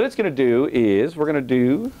what it's going to do is we're going to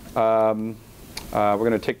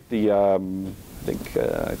take the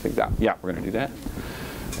I think that we're going to do that.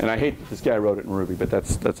 And I hate that this guy wrote it in Ruby, but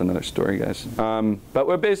that's another story, guys. But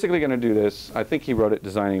we're basically going to do this. I think he wrote it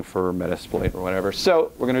designing for Metasploit or whatever.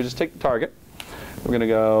 So we're going to just take the target. We're going to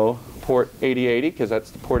go port 8080, because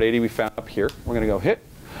that's the port 80 we found up here. We're going to go hit.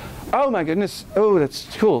 Oh, my goodness. Oh, that's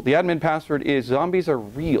cool. The admin password is zombies are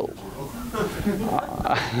real.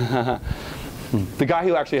 The guy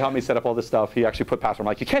who actually helped me set up all this stuff, he actually put password. I'm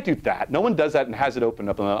like, you can't do that. No one does that and has it open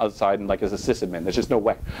up on the other side and like as a sysadmin. There's just no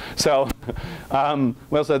way. So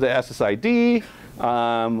we also have the SSID,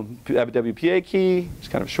 have a WPA key. It's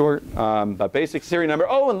kind of short. But basic serial number.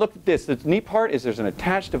 Oh, and look at this. The neat part is there's an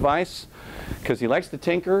attached device because he likes to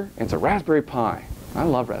tinker, and it's a Raspberry Pi. I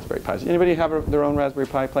love Raspberry Pis. Anybody have their own Raspberry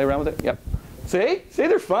Pi? Play around with it? Yep. See? See,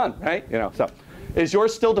 they're fun, right? You know. So, is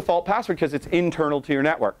yours still default password because it's internal to your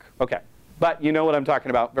network? Okay. But you know what I'm talking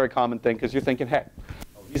about. Very common thing because you're thinking, hey,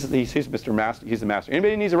 he's Mr. Master. He's the master.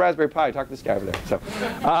 Anybody needs a Raspberry Pi? Talk to this guy over there. So,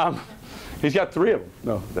 he's got 3 of them.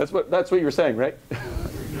 No, that's what you were saying, right?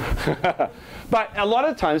 But a lot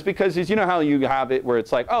of times, because you know how you have it where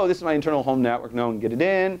it's like, oh, this is my internal home network. No one can get it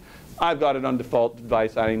in. I've got it on default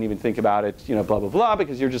device. I didn't even think about it. You know, blah blah blah.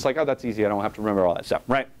 Because you're just like, oh, that's easy. I don't have to remember all that stuff,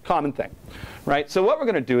 right? Common thing, right? So what we're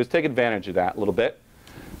going to do is take advantage of that a little bit.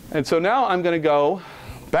 And so now I'm going to go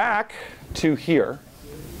back to here,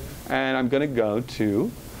 and I'm going to go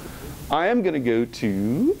to.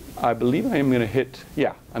 I believe I am going to hit.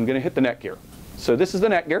 Yeah, I'm going to hit the netgear. So this is the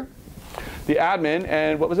netgear. The admin,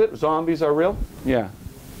 and what was it? Zombies are real? Yeah.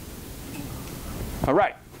 All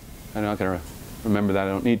right. I'm not going to remember that. I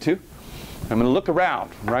don't need to. I'm going to look around,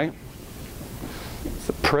 right?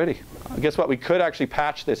 It's pretty. Guess what? We could actually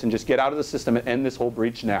patch this and just get out of the system and end this whole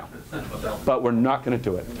breach now. But we're not going to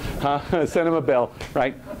do it. Send him a bill,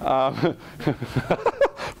 right?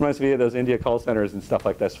 Reminds me of those India call centers and stuff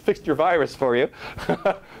like this. Fixed your virus for you.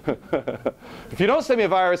 If you don't send me a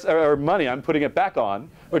virus or money, I'm putting it back on,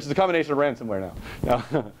 which is a combination of ransomware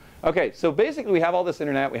now. Okay, so basically we have all this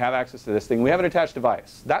internet, we have access to this thing, we have an attached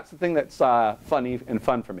device. That's the thing that's funny and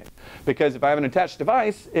fun for me. Because if I have an attached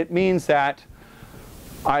device, it means that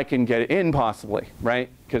I can get it in possibly, right?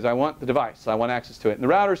 Because I want the device, I want access to it. And the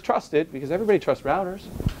router's trusted because everybody trusts routers.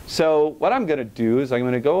 So what I'm going to do is I'm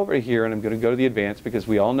going to go over here and I'm going to go to the advanced because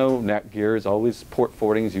we all know Netgear is always port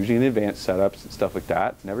forwarding is usually in the advanced setups and stuff like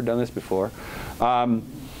that. Never done this before. So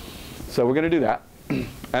we're going to do that. And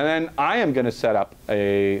then I am going to set up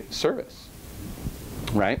a service,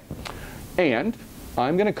 right? And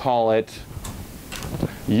I'm going to call it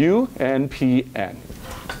UNPN.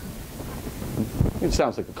 It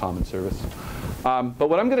sounds like a common service. But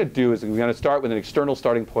what I'm going to do is I'm going to start with an external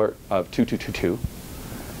starting port of 2222.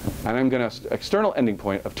 And I'm going to external ending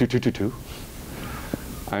point of 2222.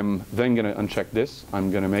 I'm then going to uncheck this. I'm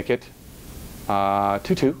going to make it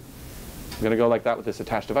 22. I'm going to go like that with this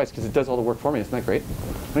attached device because it does all the work for me. Isn't that great?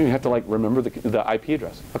 I don't even have to like remember the IP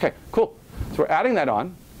address. Okay, cool. So we're adding that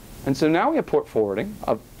on. And so now we have port forwarding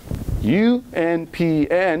of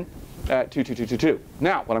UNPN at 22222.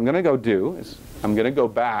 Now, what I'm going to go do is I'm going to go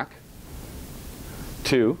back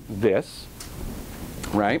to this,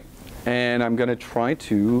 right? And I'm going to try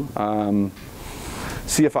to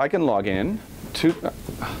see if I can log in to, all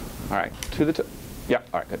right, to the, yeah,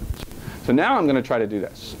 all right, good. So now I'm going to try to do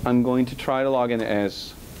this. I'm going to try to log in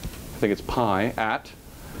as, I think it's Pi at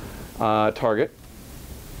target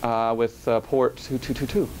with port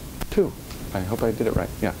 2222. I hope I did it right,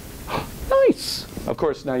 yeah. Nice! Of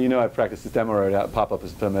course, now you know I've practiced this demo where I'd pop up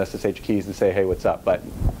as some SSH keys and say, hey, what's up? But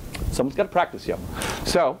someone's got to practice, yo.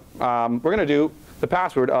 So we're going to do the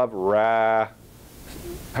password of how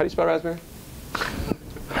do you spell raspberry?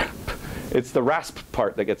 It's the rasp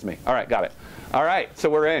part that gets me. All right, got it. All right, so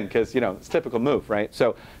we're in because, you know, it's a typical move, right?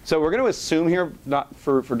 So we're going to assume here, not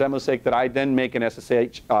for demo's sake, that I then make an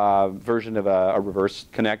SSH version of a reverse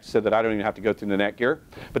connect so that I don't even have to go through the Netgear.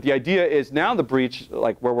 But the idea is now the breach,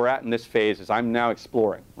 like where we're at in this phase, is I'm now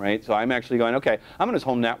exploring, right? So I'm actually going, okay, I'm on his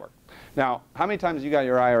home network. Now, how many times you got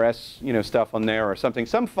your IRS, you know, stuff on there or something,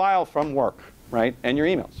 some file from work, right? And your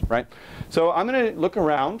emails, right? So I'm going to look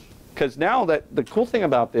around because now that the cool thing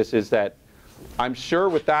about this is that I'm sure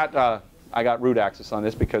with that. I got root access on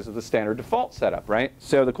this because of the standard default setup, right?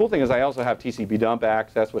 So the cool thing is I also have TCP dump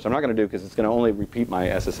access, which I'm not going to do because it's going to only repeat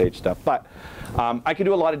my SSH stuff. But I can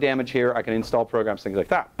do a lot of damage here. I can install programs, things like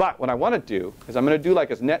that. But what I want to do is I'm going to do like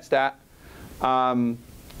a netstat and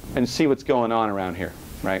see what's going on around here,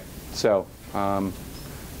 right? So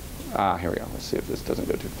here we go. Let's see if this doesn't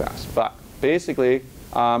go too fast. But basically,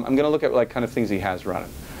 I'm going to look at like kind of things he has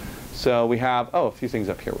running. So we have, a few things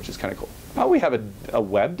up here, which is kind of cool. Oh, we have a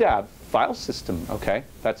WebDAV file system. Okay,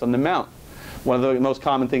 that's on the mount. One of the most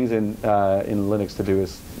common things in Linux to do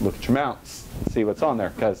is look at your mounts, see what's on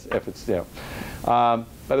there, because if it's, you know.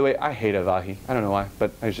 By the way, I hate Avahi. I don't know why,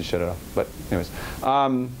 but I usually shut it off. But anyways,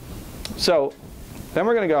 so then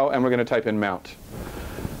we're going to go and we're going to type in mount.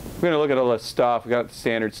 We're going to look at all this stuff. We got the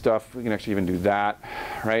standard stuff. We can actually even do that,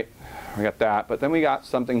 right? We got that, but then we got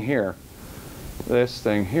something here this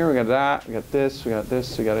thing here. We got that. We got this. We got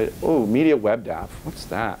this. We got it. Oh, media web dev. What's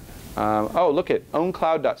that? Oh, look at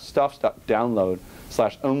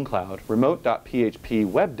owncloud.stuffs.download/owncloud remote.php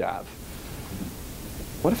web dev.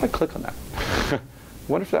 What if I click on that?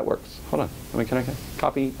 What if that works? Hold on. I mean, can I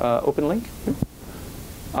copy open link?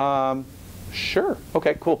 Sure.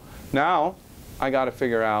 Okay, cool. Now I got to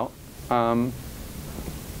figure out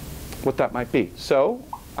what that might be. So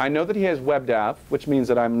I know that he has web dev, which means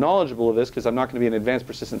that I'm knowledgeable of this because I'm not going to be an advanced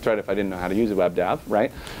persistent thread if I didn't know how to use a web dev,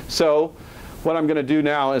 right? So what I'm going to do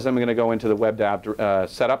now is I'm going to go into the web dev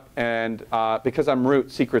setup, and because I'm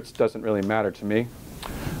root, secrets doesn't really matter to me.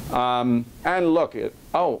 And look,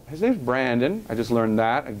 oh, his name's Brandon. I just learned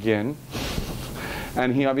that again.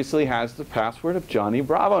 And he obviously has the password of Johnny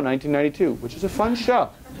Bravo 1992, which is a fun show.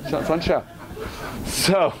 It's a fun show.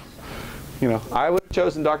 So, you know, I would have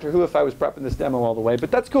chosen Doctor Who if I was prepping this demo all the way, but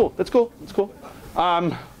that's cool. That's cool. That's cool.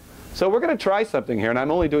 So we're going to try something here, and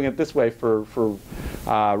I'm only doing it this way for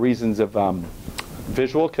reasons of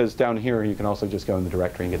visual, because down here you can also just go in the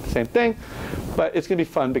directory and get the same thing. But it's going to be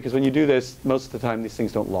fun because when you do this, most of the time these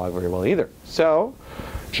things don't log very well either. So,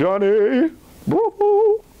 Johnny,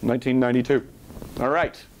 1992. All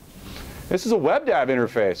right. This is a web dev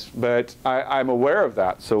interface, but I'm aware of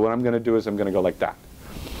that. So what I'm going to do is I'm going to go like that.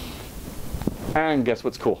 And guess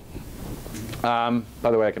what's cool? By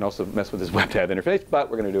the way, I can also mess with this web dev interface, but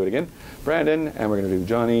we're going to do it again. Brandon, and we're going to do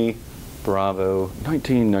Johnny Bravo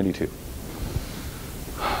 1992.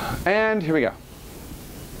 And here we go.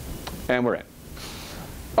 And we're in.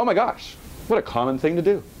 Oh my gosh, what a common thing to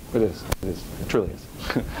do. It is. It is. It truly is.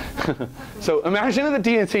 So imagine at the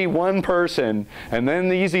DNC one person, and then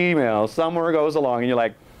these emails, somewhere goes along, and you're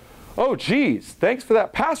like, oh, geez, thanks for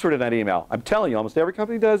that password in that email. I'm telling you, almost every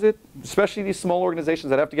company does it, especially these small organizations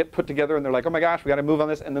that have to get put together, and they're like, oh my gosh, we got to move on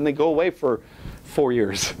this, and then they go away for 4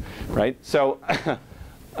 years, right? So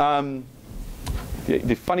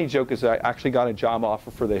the funny joke is I actually got a job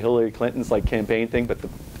offer for the Hillary Clinton's campaign thing, but the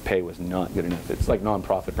pay was not good enough. It's like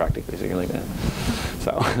non-profit practically, something like that.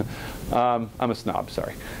 So I'm a snob,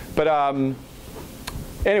 sorry. But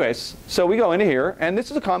anyways, so we go into here, and this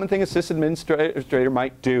is a common thing a sysadministrator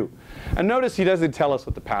might do. And notice he doesn't tell us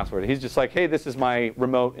what the password is. He's just like, hey, this is my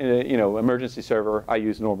remote emergency server. I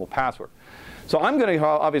use normal password. So I'm going to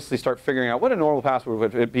obviously start figuring out what a normal password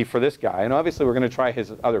would it be for this guy. And obviously we're going to try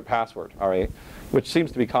his other password, all right, which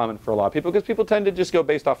seems to be common for a lot of people because people tend to just go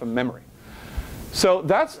based off of memory. So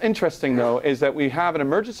that's interesting, though, is that we have an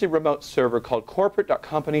emergency remote server called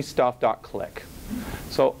corporate.companystuff.click.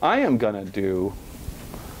 So I am going to do,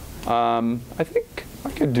 I think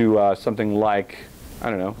I could do something like, I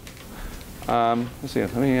don't know. Let's see. I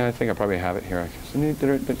think I probably have it here.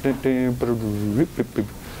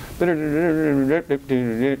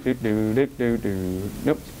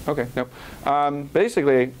 Nope. Okay. Nope.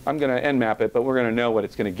 Basically, I'm going to nmap it, but we're going to know what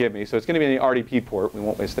it's going to give me. So it's going to be in the RDP port. We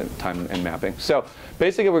won't waste time nmapping. So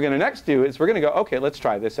basically, what we're going to next do is we're going to go, okay, let's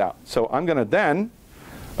try this out. So I'm going to then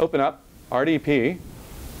open up RDP,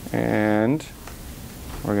 and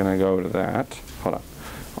we're going to go to that. Hold on.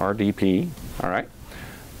 RDP. All right.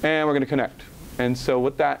 And we're going to connect. And so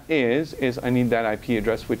what that is I need that IP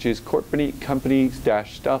address, which is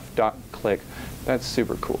corporate-companies-stuff.click. That's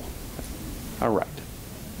super cool. All right.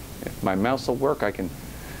 If my mouse will work, I can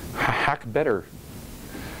hack better.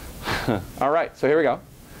 All right, so here we go.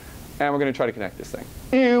 And we're going to try to connect this thing.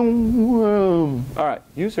 All right,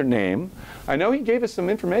 username. I know he gave us some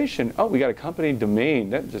information. Oh, we got a company domain.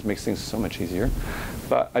 That just makes things so much easier.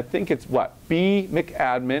 But I think it's what? B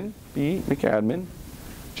McAdmin.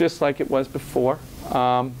 Just like it was before.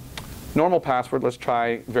 Normal password, let's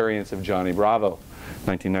try variants of Johnny Bravo.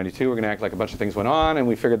 1992, we're going to act like a bunch of things went on, and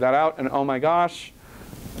we figured that out, and oh my gosh,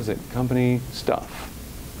 is it company stuff?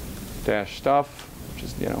 Dash stuff, which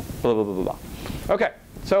is, blah, blah, blah, blah. Okay,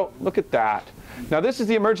 so look at that. Now this is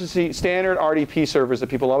the emergency standard RDP servers that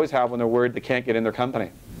people always have when they're worried they can't get in their company.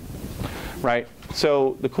 Right?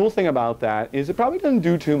 So the cool thing about that is it probably doesn't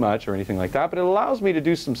do too much or anything like that, but it allows me to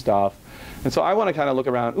do some stuff. And so I want to kind of look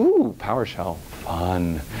around. Ooh, PowerShell,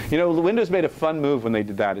 fun. Windows made a fun move when they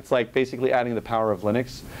did that. It's like basically adding the power of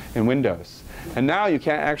Linux in Windows. And now you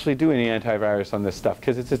can't actually do any antivirus on this stuff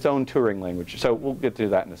because it's its own Turing language. So we'll get to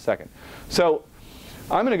that in a second. So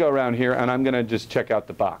I'm going to go around here and I'm going to just check out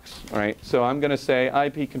the box. All right. So I'm going to say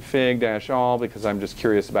ipconfig-all because I'm just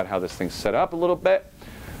curious about how this thing's set up a little bit.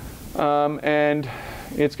 And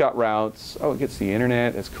it's got routes. Oh, it gets the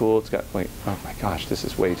internet. That's cool. It's got, wait, oh my gosh, this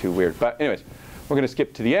is way too weird. But anyways, we're going to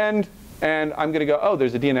skip to the end. And I'm going to go, oh,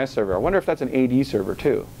 there's a DNS server. I wonder if that's an AD server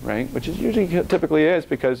too, right? Which is usually typically is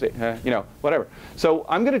because, whatever. So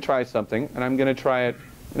I'm going to try something, and I'm going to try it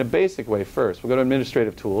in a basic way first. We'll go to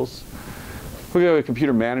administrative tools. We'll go to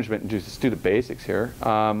computer management and just do the basics here.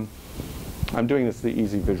 I'm doing this the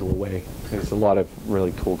easy visual way. There's a lot of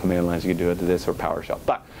really cool command lines you can do into this or PowerShell.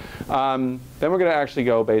 But then we're going to actually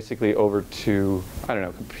go basically over to, I don't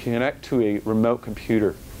know, connect to a remote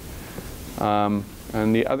computer. And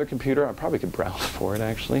the other computer, I probably could browse for it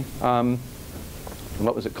actually.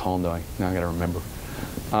 What was it called though? Now I got to remember.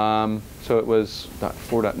 So it was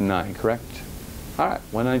 4.9, correct? All right,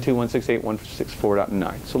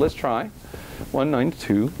 192.168.164.9. So let's try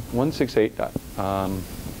 192.168.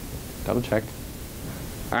 Double check.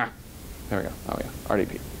 There we go. Oh yeah,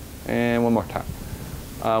 RDP. And one more time.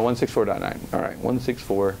 164.9. All right,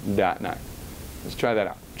 164.9. Let's try that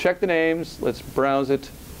out. Check the names. Let's browse it.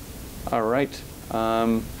 All right.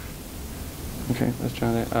 Okay, let's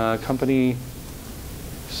try that. Company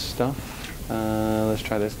stuff. Let's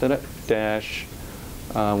try this. Dash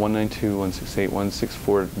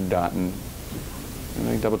 192.168.164.9. And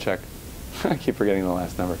I double check. I keep forgetting the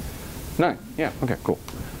last number. 9. Yeah. Okay. Cool.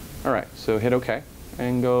 All right. So hit OK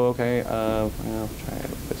and go OK. I'll try it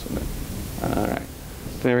with this one. All right.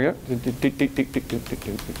 There we go.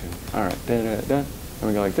 All right. Then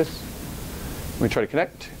we go like this. We try to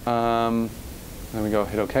connect. Then we go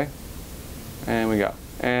hit OK. And we go.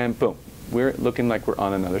 And boom. We're looking like we're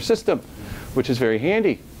on another system, which is very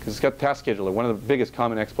handy because it's got the task scheduler. One of the biggest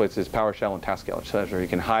common exploits is PowerShell and task scheduler. You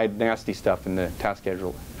can hide nasty stuff in the task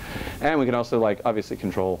scheduler. And we can also obviously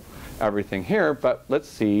control everything here. But let's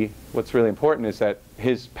see, what's really important is that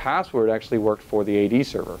his password actually worked for the AD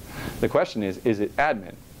server. The question is it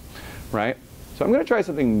admin, right? So I'm going to try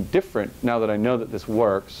something different now that I know that this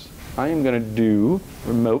works. I am going to do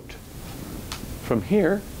remote from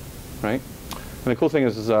here, right? And the cool thing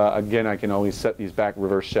is again, I can always set these back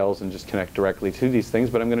reverse shells and just connect directly to these things.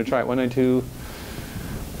 But I'm going to try it 192.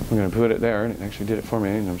 I'm going to put it there, and it actually did it for me,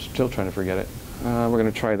 and I'm still trying to forget it. We're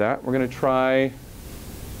going to try that. We're going to try,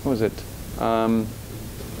 what was it?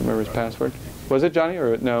 Remember his password? Was it Johnny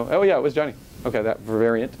or no? Oh yeah, it was Johnny. Okay, that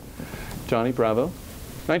variant. Johnny Bravo,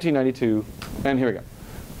 1992, and here we go.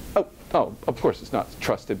 Oh, of course it's not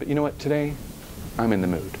trusted, but you know what? Today, I'm in the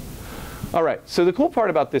mood. All right, so the cool part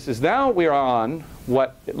about this is now we are on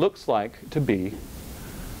what it looks like to be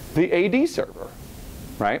the AD server,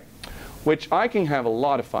 right? Which I can have a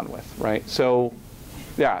lot of fun with, right? So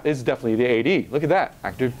yeah, it's definitely the AD. Look at that,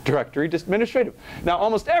 Active Directory Administrative. Now,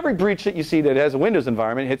 almost every breach that you see that has a Windows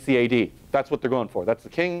environment hits the AD. That's what they're going for. That's the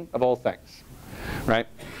king of all things, right?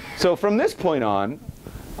 So from this point on,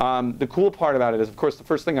 the cool part about it is, of course, the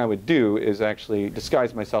first thing I would do is actually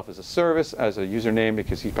disguise myself as a service, as a username,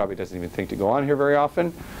 because he probably doesn't even think to go on here very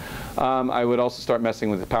often. I would also start messing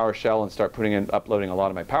with the PowerShell and start uploading a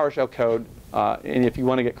lot of my PowerShell code. And if you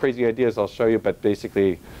want to get crazy ideas, I'll show you. But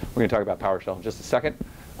basically, we're going to talk about PowerShell in just a second.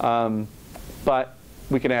 But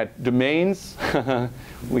we can add domains.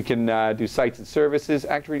 We can do sites and services,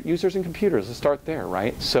 actually users and computers. Let's start there,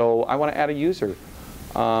 right? So I want to add a user.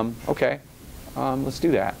 OK. Let's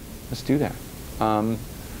do that. Let's do that.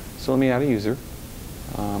 So let me add a user.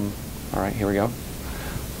 All right, here we go.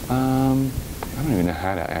 I don't even know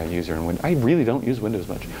how to add a user in Windows. I really don't use Windows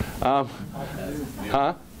much. Huh?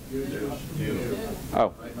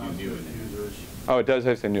 Oh. Oh, it does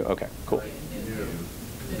have to say new. OK, cool.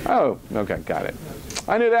 Oh, OK, got it.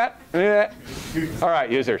 I knew that. I knew that. All right,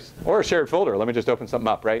 users. Or a shared folder. Let me just open something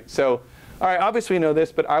up, right? So, all right, obviously we know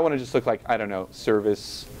this, but I want to just look like, I don't know,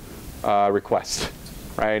 service request,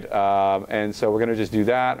 right? And so we're going to just do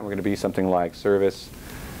that, and we're going to be something like service.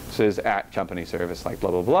 This is at company service, like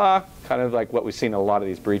blah, blah, blah. Kind of like what we've seen in a lot of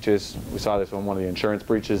these breaches. We saw this on one of the insurance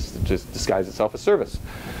breaches that just disguised itself as service.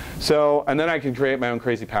 So, and then I can create my own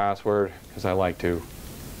crazy password, because I like to.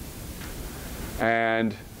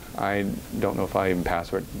 And I don't know if I even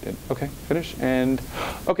password did. OK, finish. And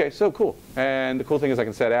OK, so cool. And the cool thing is I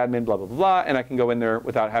can set admin, blah, blah, blah, blah, and I can go in there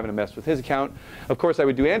without having to mess with his account. Of course, I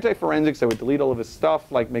would do anti-forensics. I would delete all of his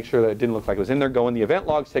stuff, like make sure that it didn't look like it was in there, go in the event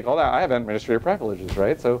logs, take all that. I have administrator privileges,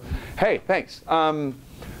 right? So hey, thanks.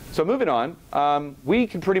 So moving on, we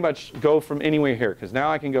can pretty much go from anywhere here, because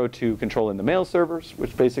now I can go to controlling the mail servers,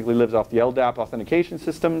 which basically lives off the LDAP authentication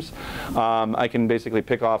systems. I can basically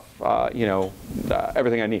pick off,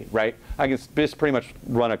 everything I need, right? I can just pretty much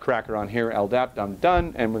run a cracker on here, LDAP,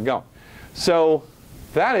 done, and we're going. So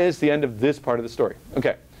that is the end of this part of the story.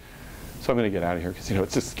 OK, so I'm going to get out of here, because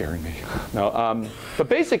it's just scaring me. No, but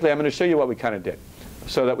basically, I'm going to show you what we kind of did,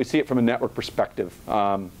 so that we see it from a network perspective.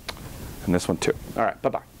 And this one too. All right,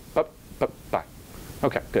 bye-bye. Bye.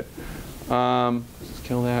 OK, good. Let's just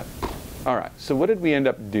kill that. All right, so what did we end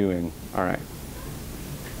up doing? All right.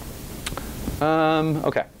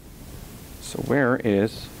 OK. So where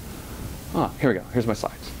is, here we go. Here's my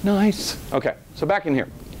slides. Nice. OK, so back in here.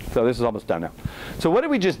 So this is almost done now. So what did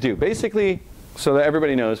we just do? Basically, so that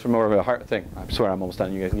everybody knows from more of a heart thing. I swear I'm almost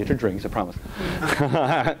done. You guys can get your drinks, I promise.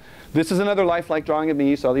 This is another lifelike drawing of me.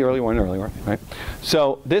 You saw the early one earlier, right?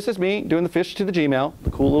 So this is me doing the fish to the Gmail,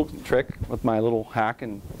 the cool little trick with my little hack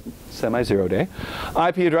and semi-zero day.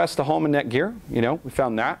 IP address to home and Netgear. We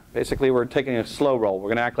found that. Basically, we're taking a slow roll. We're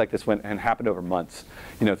going to act like this went and happened over months.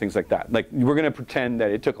 Things like that. Like, we're going to pretend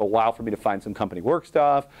that it took a while for me to find some company work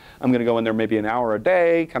stuff. I'm going to go in there maybe an hour a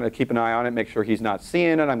day, kind of keep an eye on it, make sure he's not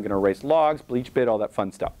seeing it. I'm going to erase logs, bleach bit, all that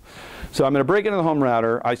fun stuff. So I'm going to break into the home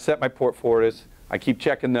router. I set my port forwarders. I keep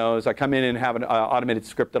checking those. I come in and have an automated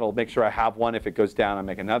script that'll make sure I have one. If it goes down, I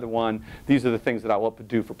make another one. These are the things that I will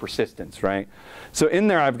do for persistence, right? So in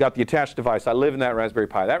there, I've got the attached device. I live in that Raspberry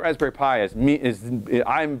Pi. That Raspberry Pi is me.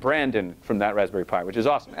 I'm Brandon from that Raspberry Pi, which is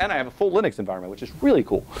awesome. And I have a full Linux environment, which is really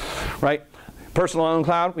cool, right? Personal owned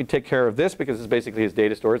cloud, we take care of this because it's basically his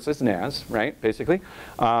data storage. It's NAS, right, basically.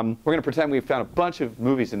 We're going to pretend we've found a bunch of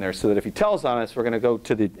movies in there so that if he tells on us, we're going to go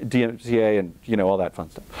to the DMCA and all that fun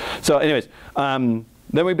stuff. So anyways, then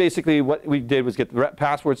we basically, what we did was get the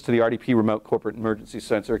passwords to the RDP remote corporate emergency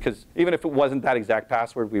sensor, because even if it wasn't that exact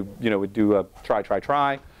password, we would do a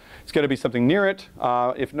try. It's going to be something near it.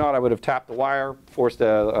 If not, I would have tapped the wire, forced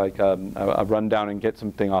a rundown and get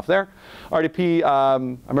something off there. RDP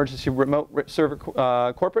emergency remote server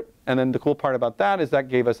corporate. And then the cool part about that is that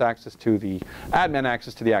gave us access to the admin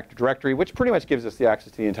access to the Active Directory, which pretty much gives us the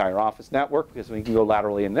access to the entire Office network because we can go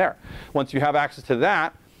laterally in there. Once you have access to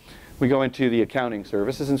that, we go into the accounting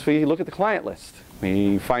services and so we look at the client list.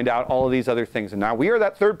 We find out all of these other things. And now we are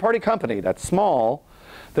that third-party company that's small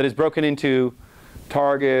that is broken into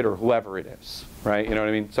Target or whoever it is, right? You know what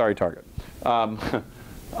I mean? Sorry, Target.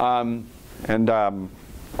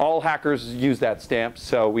 All hackers use that stamp,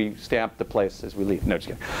 so we stamp the place as we leave. No, just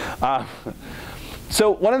kidding. So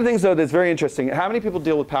one of the things, though, that's very interesting, how many people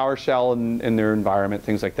deal with PowerShell in their environment,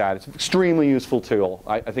 things like that? It's an extremely useful tool,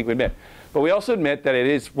 I think we admit. But we also admit that it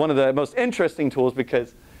is one of the most interesting tools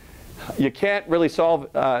because you can't really solve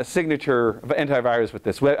signature of antivirus with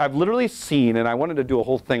this. I've literally seen, and I wanted to do a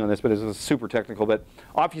whole thing on this, but it's super technical, but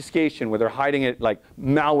obfuscation, where they're hiding it, like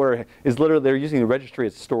malware is literally, they're using the registry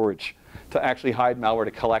as storage to actually hide malware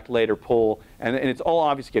to collect later, pull, and it's all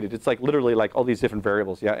obfuscated. It's like literally like all these different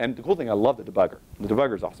variables. Yeah, and the cool thing, I love the debugger. The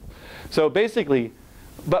debugger is awesome. So basically,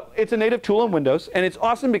 but it's a native tool on Windows, and it's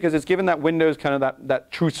awesome because it's given that Windows kind of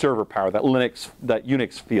that true server power, that Linux, that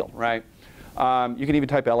Unix feel, right? You can even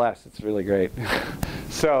type ls. It's really great.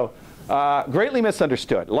 So greatly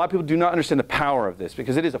misunderstood. A lot of people do not understand the power of this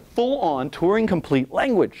because it is a full-on Turing-complete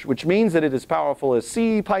language, which means that it is powerful as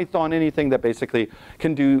C, Python, anything that basically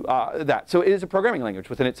can do that. So it is a programming language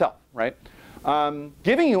within itself, right?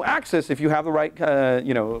 Giving you access, if you have the right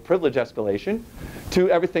privilege escalation,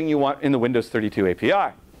 to everything you want in the Windows 32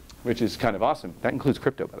 API, which is kind of awesome. That includes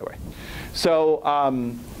crypto, by the way. So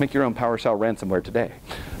make your own PowerShell ransomware today.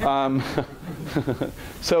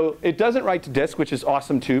 So it doesn't write to disk, which is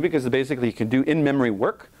awesome too, because basically you can do in-memory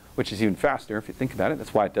work, which is even faster if you think about it.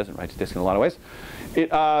 That's why it doesn't write to disk in a lot of ways.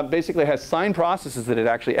 It basically has signed processes that it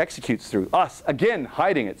actually executes through us, again,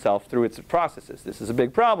 hiding itself through its processes. This is a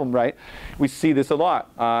big problem, right? We see this a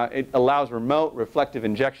lot. It allows remote reflective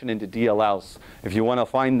injection into DLLs. If you want to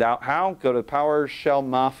find out how, go to PowerShell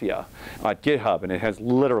Mafia at GitHub, and it has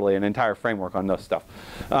literally an entire framework on this stuff.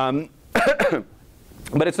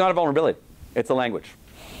 But it's not a vulnerability. It's a language,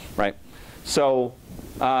 right? So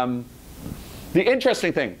the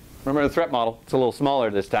interesting thing, remember the threat model, it's a little smaller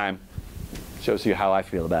this time. Shows you how I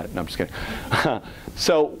feel about it. No, I'm just kidding.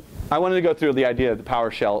 So I wanted to go through the idea of the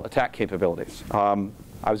PowerShell attack capabilities. I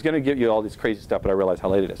was going to give you all this crazy stuff, but I realized how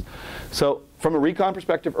late it is. So from a recon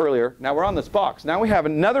perspective earlier, now we're on this box. Now we have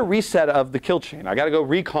another reset of the kill chain. I got to go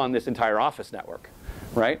recon this entire Office network.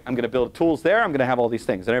 Right? I'm going to build tools there. I'm going to have all these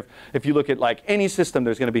things. And if you look at like any system,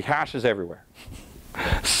 there's going to be hashes everywhere.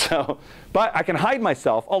 So, but I can hide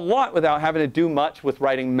myself a lot without having to do much with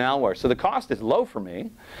writing malware. So the cost is low for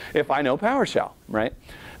me if I know PowerShell, right?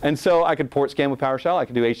 And so I can port scan with PowerShell. I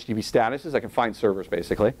can do HTTP statuses. I can find servers,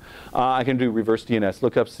 basically. I can do reverse DNS,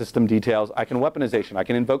 look up system details. I can weaponization. I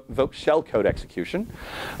can invoke shellcode execution.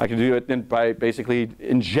 I can do it by basically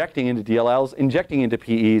injecting into DLLs, injecting into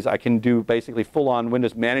PEs. I can do basically full-on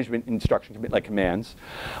Windows management instruction like commands.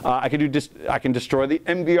 I can destroy the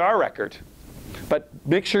MVR record. But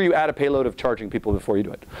make sure you add a payload of charging people before you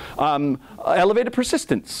do it. Elevated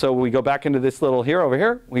persistence. So we go back into this little here over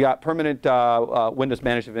here. We got permanent Windows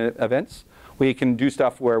management events. We can do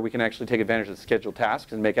stuff where we can actually take advantage of scheduled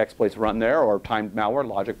tasks and make exploits run there, or timed malware,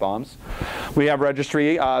 logic bombs. We have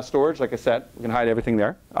registry storage, like I said. We can hide everything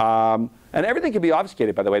there. And everything can be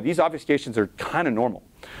obfuscated, by the way. These obfuscations are kind of normal.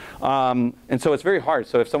 And so it's very hard.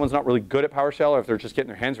 So if someone's not really good at PowerShell, or if they're just getting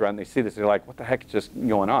their hands around, they see this, they're like, what the heck is just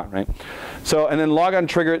going on, right? So, and then logon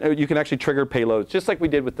trigger, you can actually trigger payloads, just like we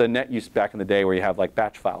did with the net use back in the day where you have like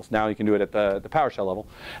batch files. Now you can do it at the PowerShell level.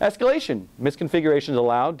 Escalation, misconfigurations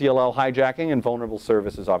allowed, DLL hijacking, and vulnerable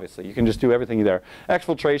services, obviously. You can just do everything there.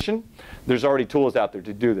 Exfiltration, there's already tools out there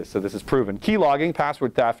to do this, so this is proven. Key logging,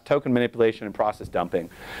 password theft, token manipulation, and process dumping.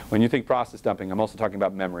 When you think process dumping, I'm also talking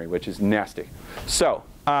about memory, which is nasty. So,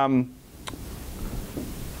 I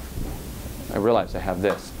realize I have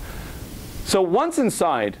this. So once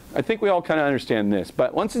inside, I think we all kind of understand this,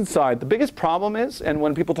 but once inside, the biggest problem is, and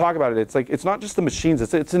when people talk about it, it's like, it's not just the machines,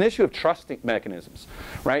 it's an issue of trust mechanisms,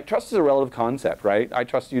 right? Trust is a relative concept, right? I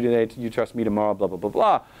trust you today, you trust me tomorrow, blah, blah, blah,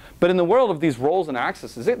 blah. But in the world of these roles and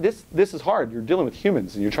accesses, this is hard. You're dealing with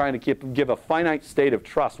humans, and you're trying to give a finite state of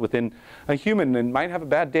trust within a human, and might have a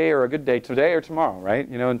bad day or a good day today or tomorrow, right?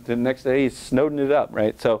 You know, and the next day he's snowding it up,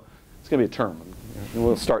 right? So it's going to be a term.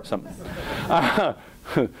 We'll start something.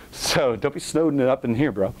 So don't be snowding it up in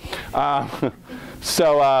here, bro. I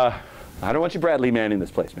don't want you Bradley Manning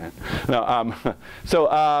this place, man. No,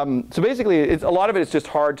 so basically, a lot of it is just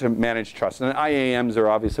hard to manage trust. And IAMs are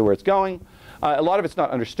obviously where it's going. A lot of it's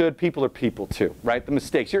not understood. People are people too, right? The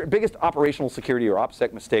mistakes, your biggest operational security or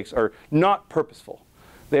OPSEC mistakes are not purposeful.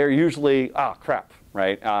 They're usually, crap,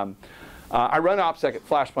 right? I run OPSEC at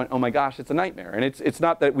Flashpoint. Oh my gosh, it's a nightmare. And it's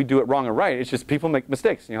not that we do it wrong or right. It's just people make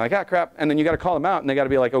mistakes. And you're like, crap. And then you got to call them out, and they got to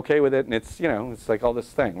be like okay with it. And it's, you know, it's like all this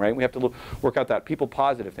thing, right? We have to work out that people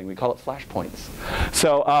positive thing. We call it flashpoints.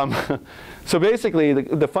 So, so basically,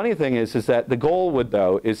 the funny thing is that the goal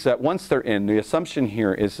is that once they're in, the assumption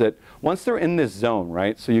here is that once they're in this zone,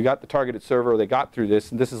 right? So you got the targeted server, or they got through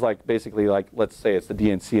this, and this is like basically like, let's say it's the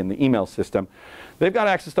DNC and the email system. They've got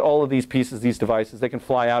access to all of these pieces, these devices. They can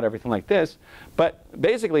fly out, everything like this. But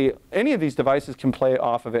basically, any of these devices can play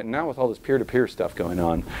off of it. And now with all this peer-to-peer stuff going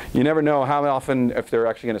on, you never know how often, if they're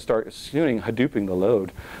actually going to start Hadooping the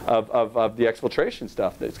load of the exfiltration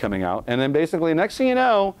stuff that's coming out. And then basically, next thing you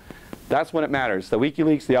know, that's when it matters. The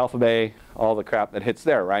WikiLeaks, the Alphabet, all the crap that hits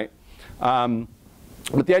there, right? But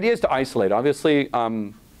the idea is to isolate. Obviously,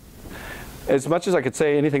 as much as I could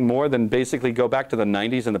say anything more than basically go back to the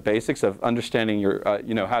 90s and the basics of understanding your,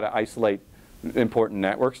 you know, how to isolate important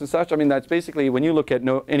networks and such. I mean, that's basically when you look at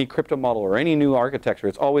any crypto model or any new architecture,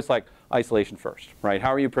 it's always like isolation first, right?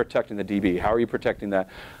 How are you protecting the DB? How are you protecting that?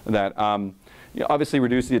 You know, obviously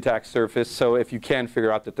reduce the attack surface. So if you can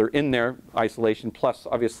figure out that they're in there, isolation plus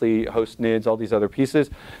obviously host NIDs, all these other pieces,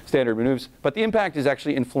 standard moves. But the impact is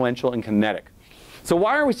actually influential and kinetic. So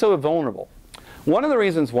why are we so vulnerable? One of the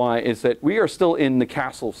reasons why is that we are still in the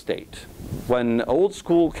castle state. When old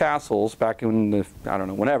school castles, back in the, I don't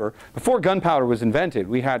know, whenever, before gunpowder was invented,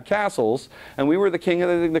 we had castles, and we were the king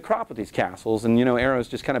of the crop of these castles, and you know, arrows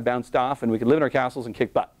just kind of bounced off, and we could live in our castles and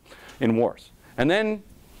kick butt in wars. And then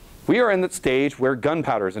we are in that stage where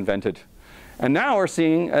gunpowder is invented. And now we're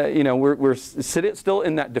seeing, you know, we're still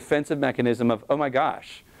in that defensive mechanism of, oh my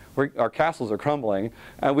gosh, our castles are crumbling,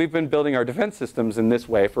 and we've been building our defense systems in this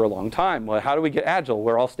way for a long time. Well, how do we get agile?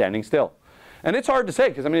 We're all standing still. And it's hard to say,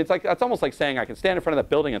 because I mean, it's almost like saying I can stand in front of that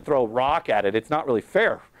building and throw a rock at it. It's not really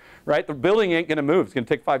fair, right? The building ain't going to move. It's going to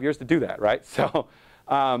take 5 years to do that, right? So,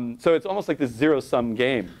 so it's almost like this zero-sum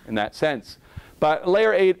game in that sense. But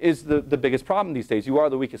layer 8 is the biggest problem these days. You are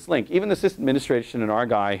the weakest link. Even the system administration and our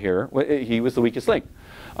guy here, he was the weakest link.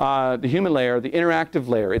 The human layer, the interactive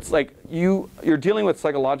layer, it's like you're dealing with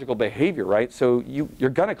psychological behavior, right? So you're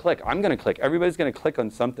going to click. I'm going to click. Everybody's going to click on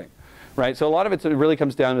something, right? So a lot of it really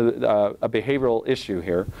comes down to a behavioral issue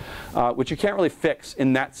here, which you can't really fix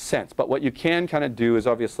in that sense. But what you can kind of do is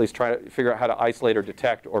obviously try to figure out how to isolate or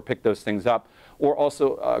detect or pick those things up, or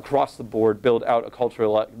also across the board build out a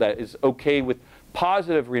culture that is okay with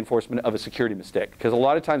positive reinforcement of a security mistake. Because a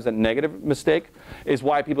lot of times that negative mistake is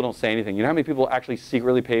why people don't say anything. You know how many people actually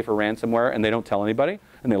secretly pay for ransomware and they don't tell anybody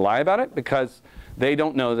and they lie about it? Because they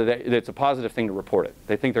don't know that it's a positive thing to report it.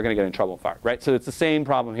 They think they're going to get in trouble and fired, right? So it's the same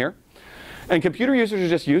problem here. And computer users are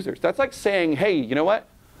just users. That's like saying, hey, you know what?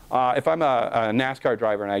 If I'm a NASCAR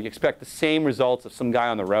driver and I expect the same results of some guy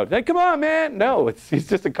on the road, like, come on, man. No, he's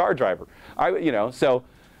just a car driver. You know, so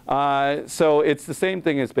it's the same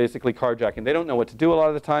thing as basically carjacking. They don't know what to do a lot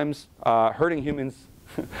of the times. Hurting humans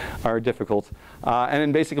are difficult. And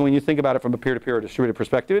then basically when you think about it from a peer-to-peer or distributed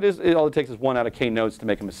perspective, all it takes is 1 out of k nodes to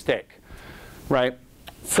make a mistake, right?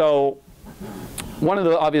 So one of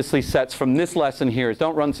the obviously sets from this lesson here is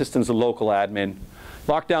don't run systems with local admin.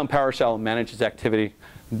 Lock down PowerShell and manage its activity.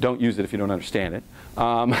 Don't use it if you don't understand it.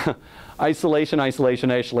 Isolation,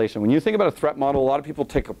 isolation, isolation. When you think about a threat model, a lot of people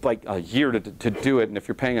take like a year to do it, and if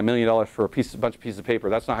you're paying $1 million for a bunch of pieces of paper,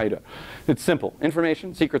 that's not how you do it. It's simple.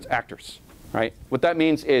 Information, secrets, actors. Right? What that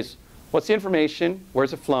means is, what's the information?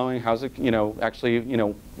 Where's it flowing? How's it, actually,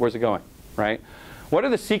 where's it going? Right? What are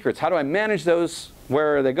the secrets? How do I manage those?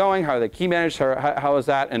 Where are they going? How are they key managed? How is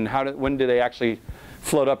that? And when do they actually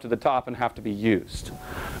float up to the top and have to be used?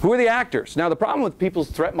 Who are the actors? Now, the problem with people's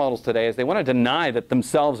threat models today is they want to deny that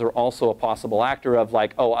themselves are also a possible actor of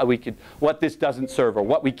like, oh, what this doesn't serve or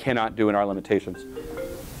what we cannot do in our limitations.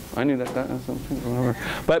 I knew that whatever.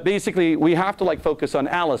 But basically, we have to like focus on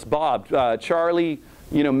Alice, Bob, Charlie,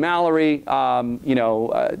 Mallory, like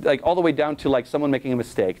all the way down to like someone making a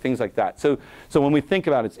mistake, things like that. So when we think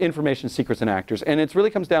about it, it's information, secrets, and actors, and it really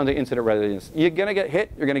comes down to incident readiness. You're going to get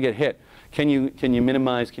hit. You're going to get hit. Can you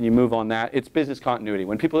minimize? Can you move on that? It's business continuity.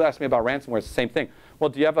 When people ask me about ransomware, it's the same thing. Well,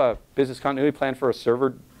 do you have a business continuity plan for a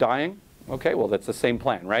server dying? Okay, well, that's the same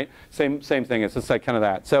plan, right? Same thing. It's just like kind of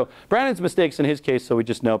that. So Brandon's mistakes in his case, so we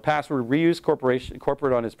just know password reuse,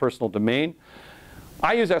 corporate on his personal domain.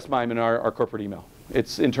 I use SMIME in our corporate email.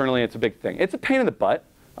 Internally, it's a big thing. It's a pain in the butt.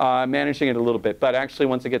 Managing it a little bit, but actually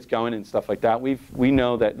once it gets going and stuff like that, we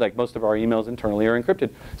know that like most of our emails internally are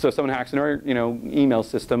encrypted. So if someone hacks in our email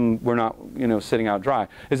system, we're not sitting out dry.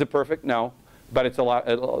 Is it perfect? No, but it's a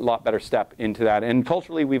lot better step into that. And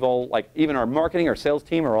culturally, we've all like even our marketing, our sales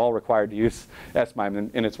team are all required to use SMIME,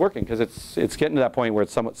 and it's working because it's getting to that point where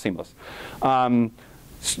it's somewhat seamless.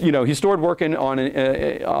 He stored work on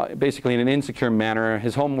basically in an insecure manner.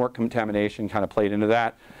 His homework contamination kind of played into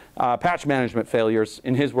that. Patch management failures.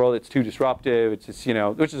 In his world, it's too disruptive. It's just,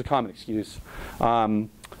 which is a common excuse. Plain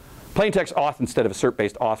text auth instead of a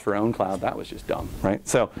cert-based auth for own cloud. That was just dumb, right?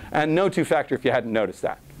 So, and no two-factor if you hadn't noticed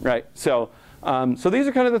that, right? So, so these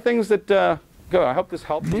are kind of the things that go. I hope this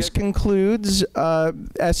helps. This concludes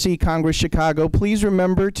SC Congress Chicago. Please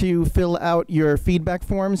remember to fill out your feedback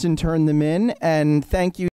forms and turn them in. And thank you.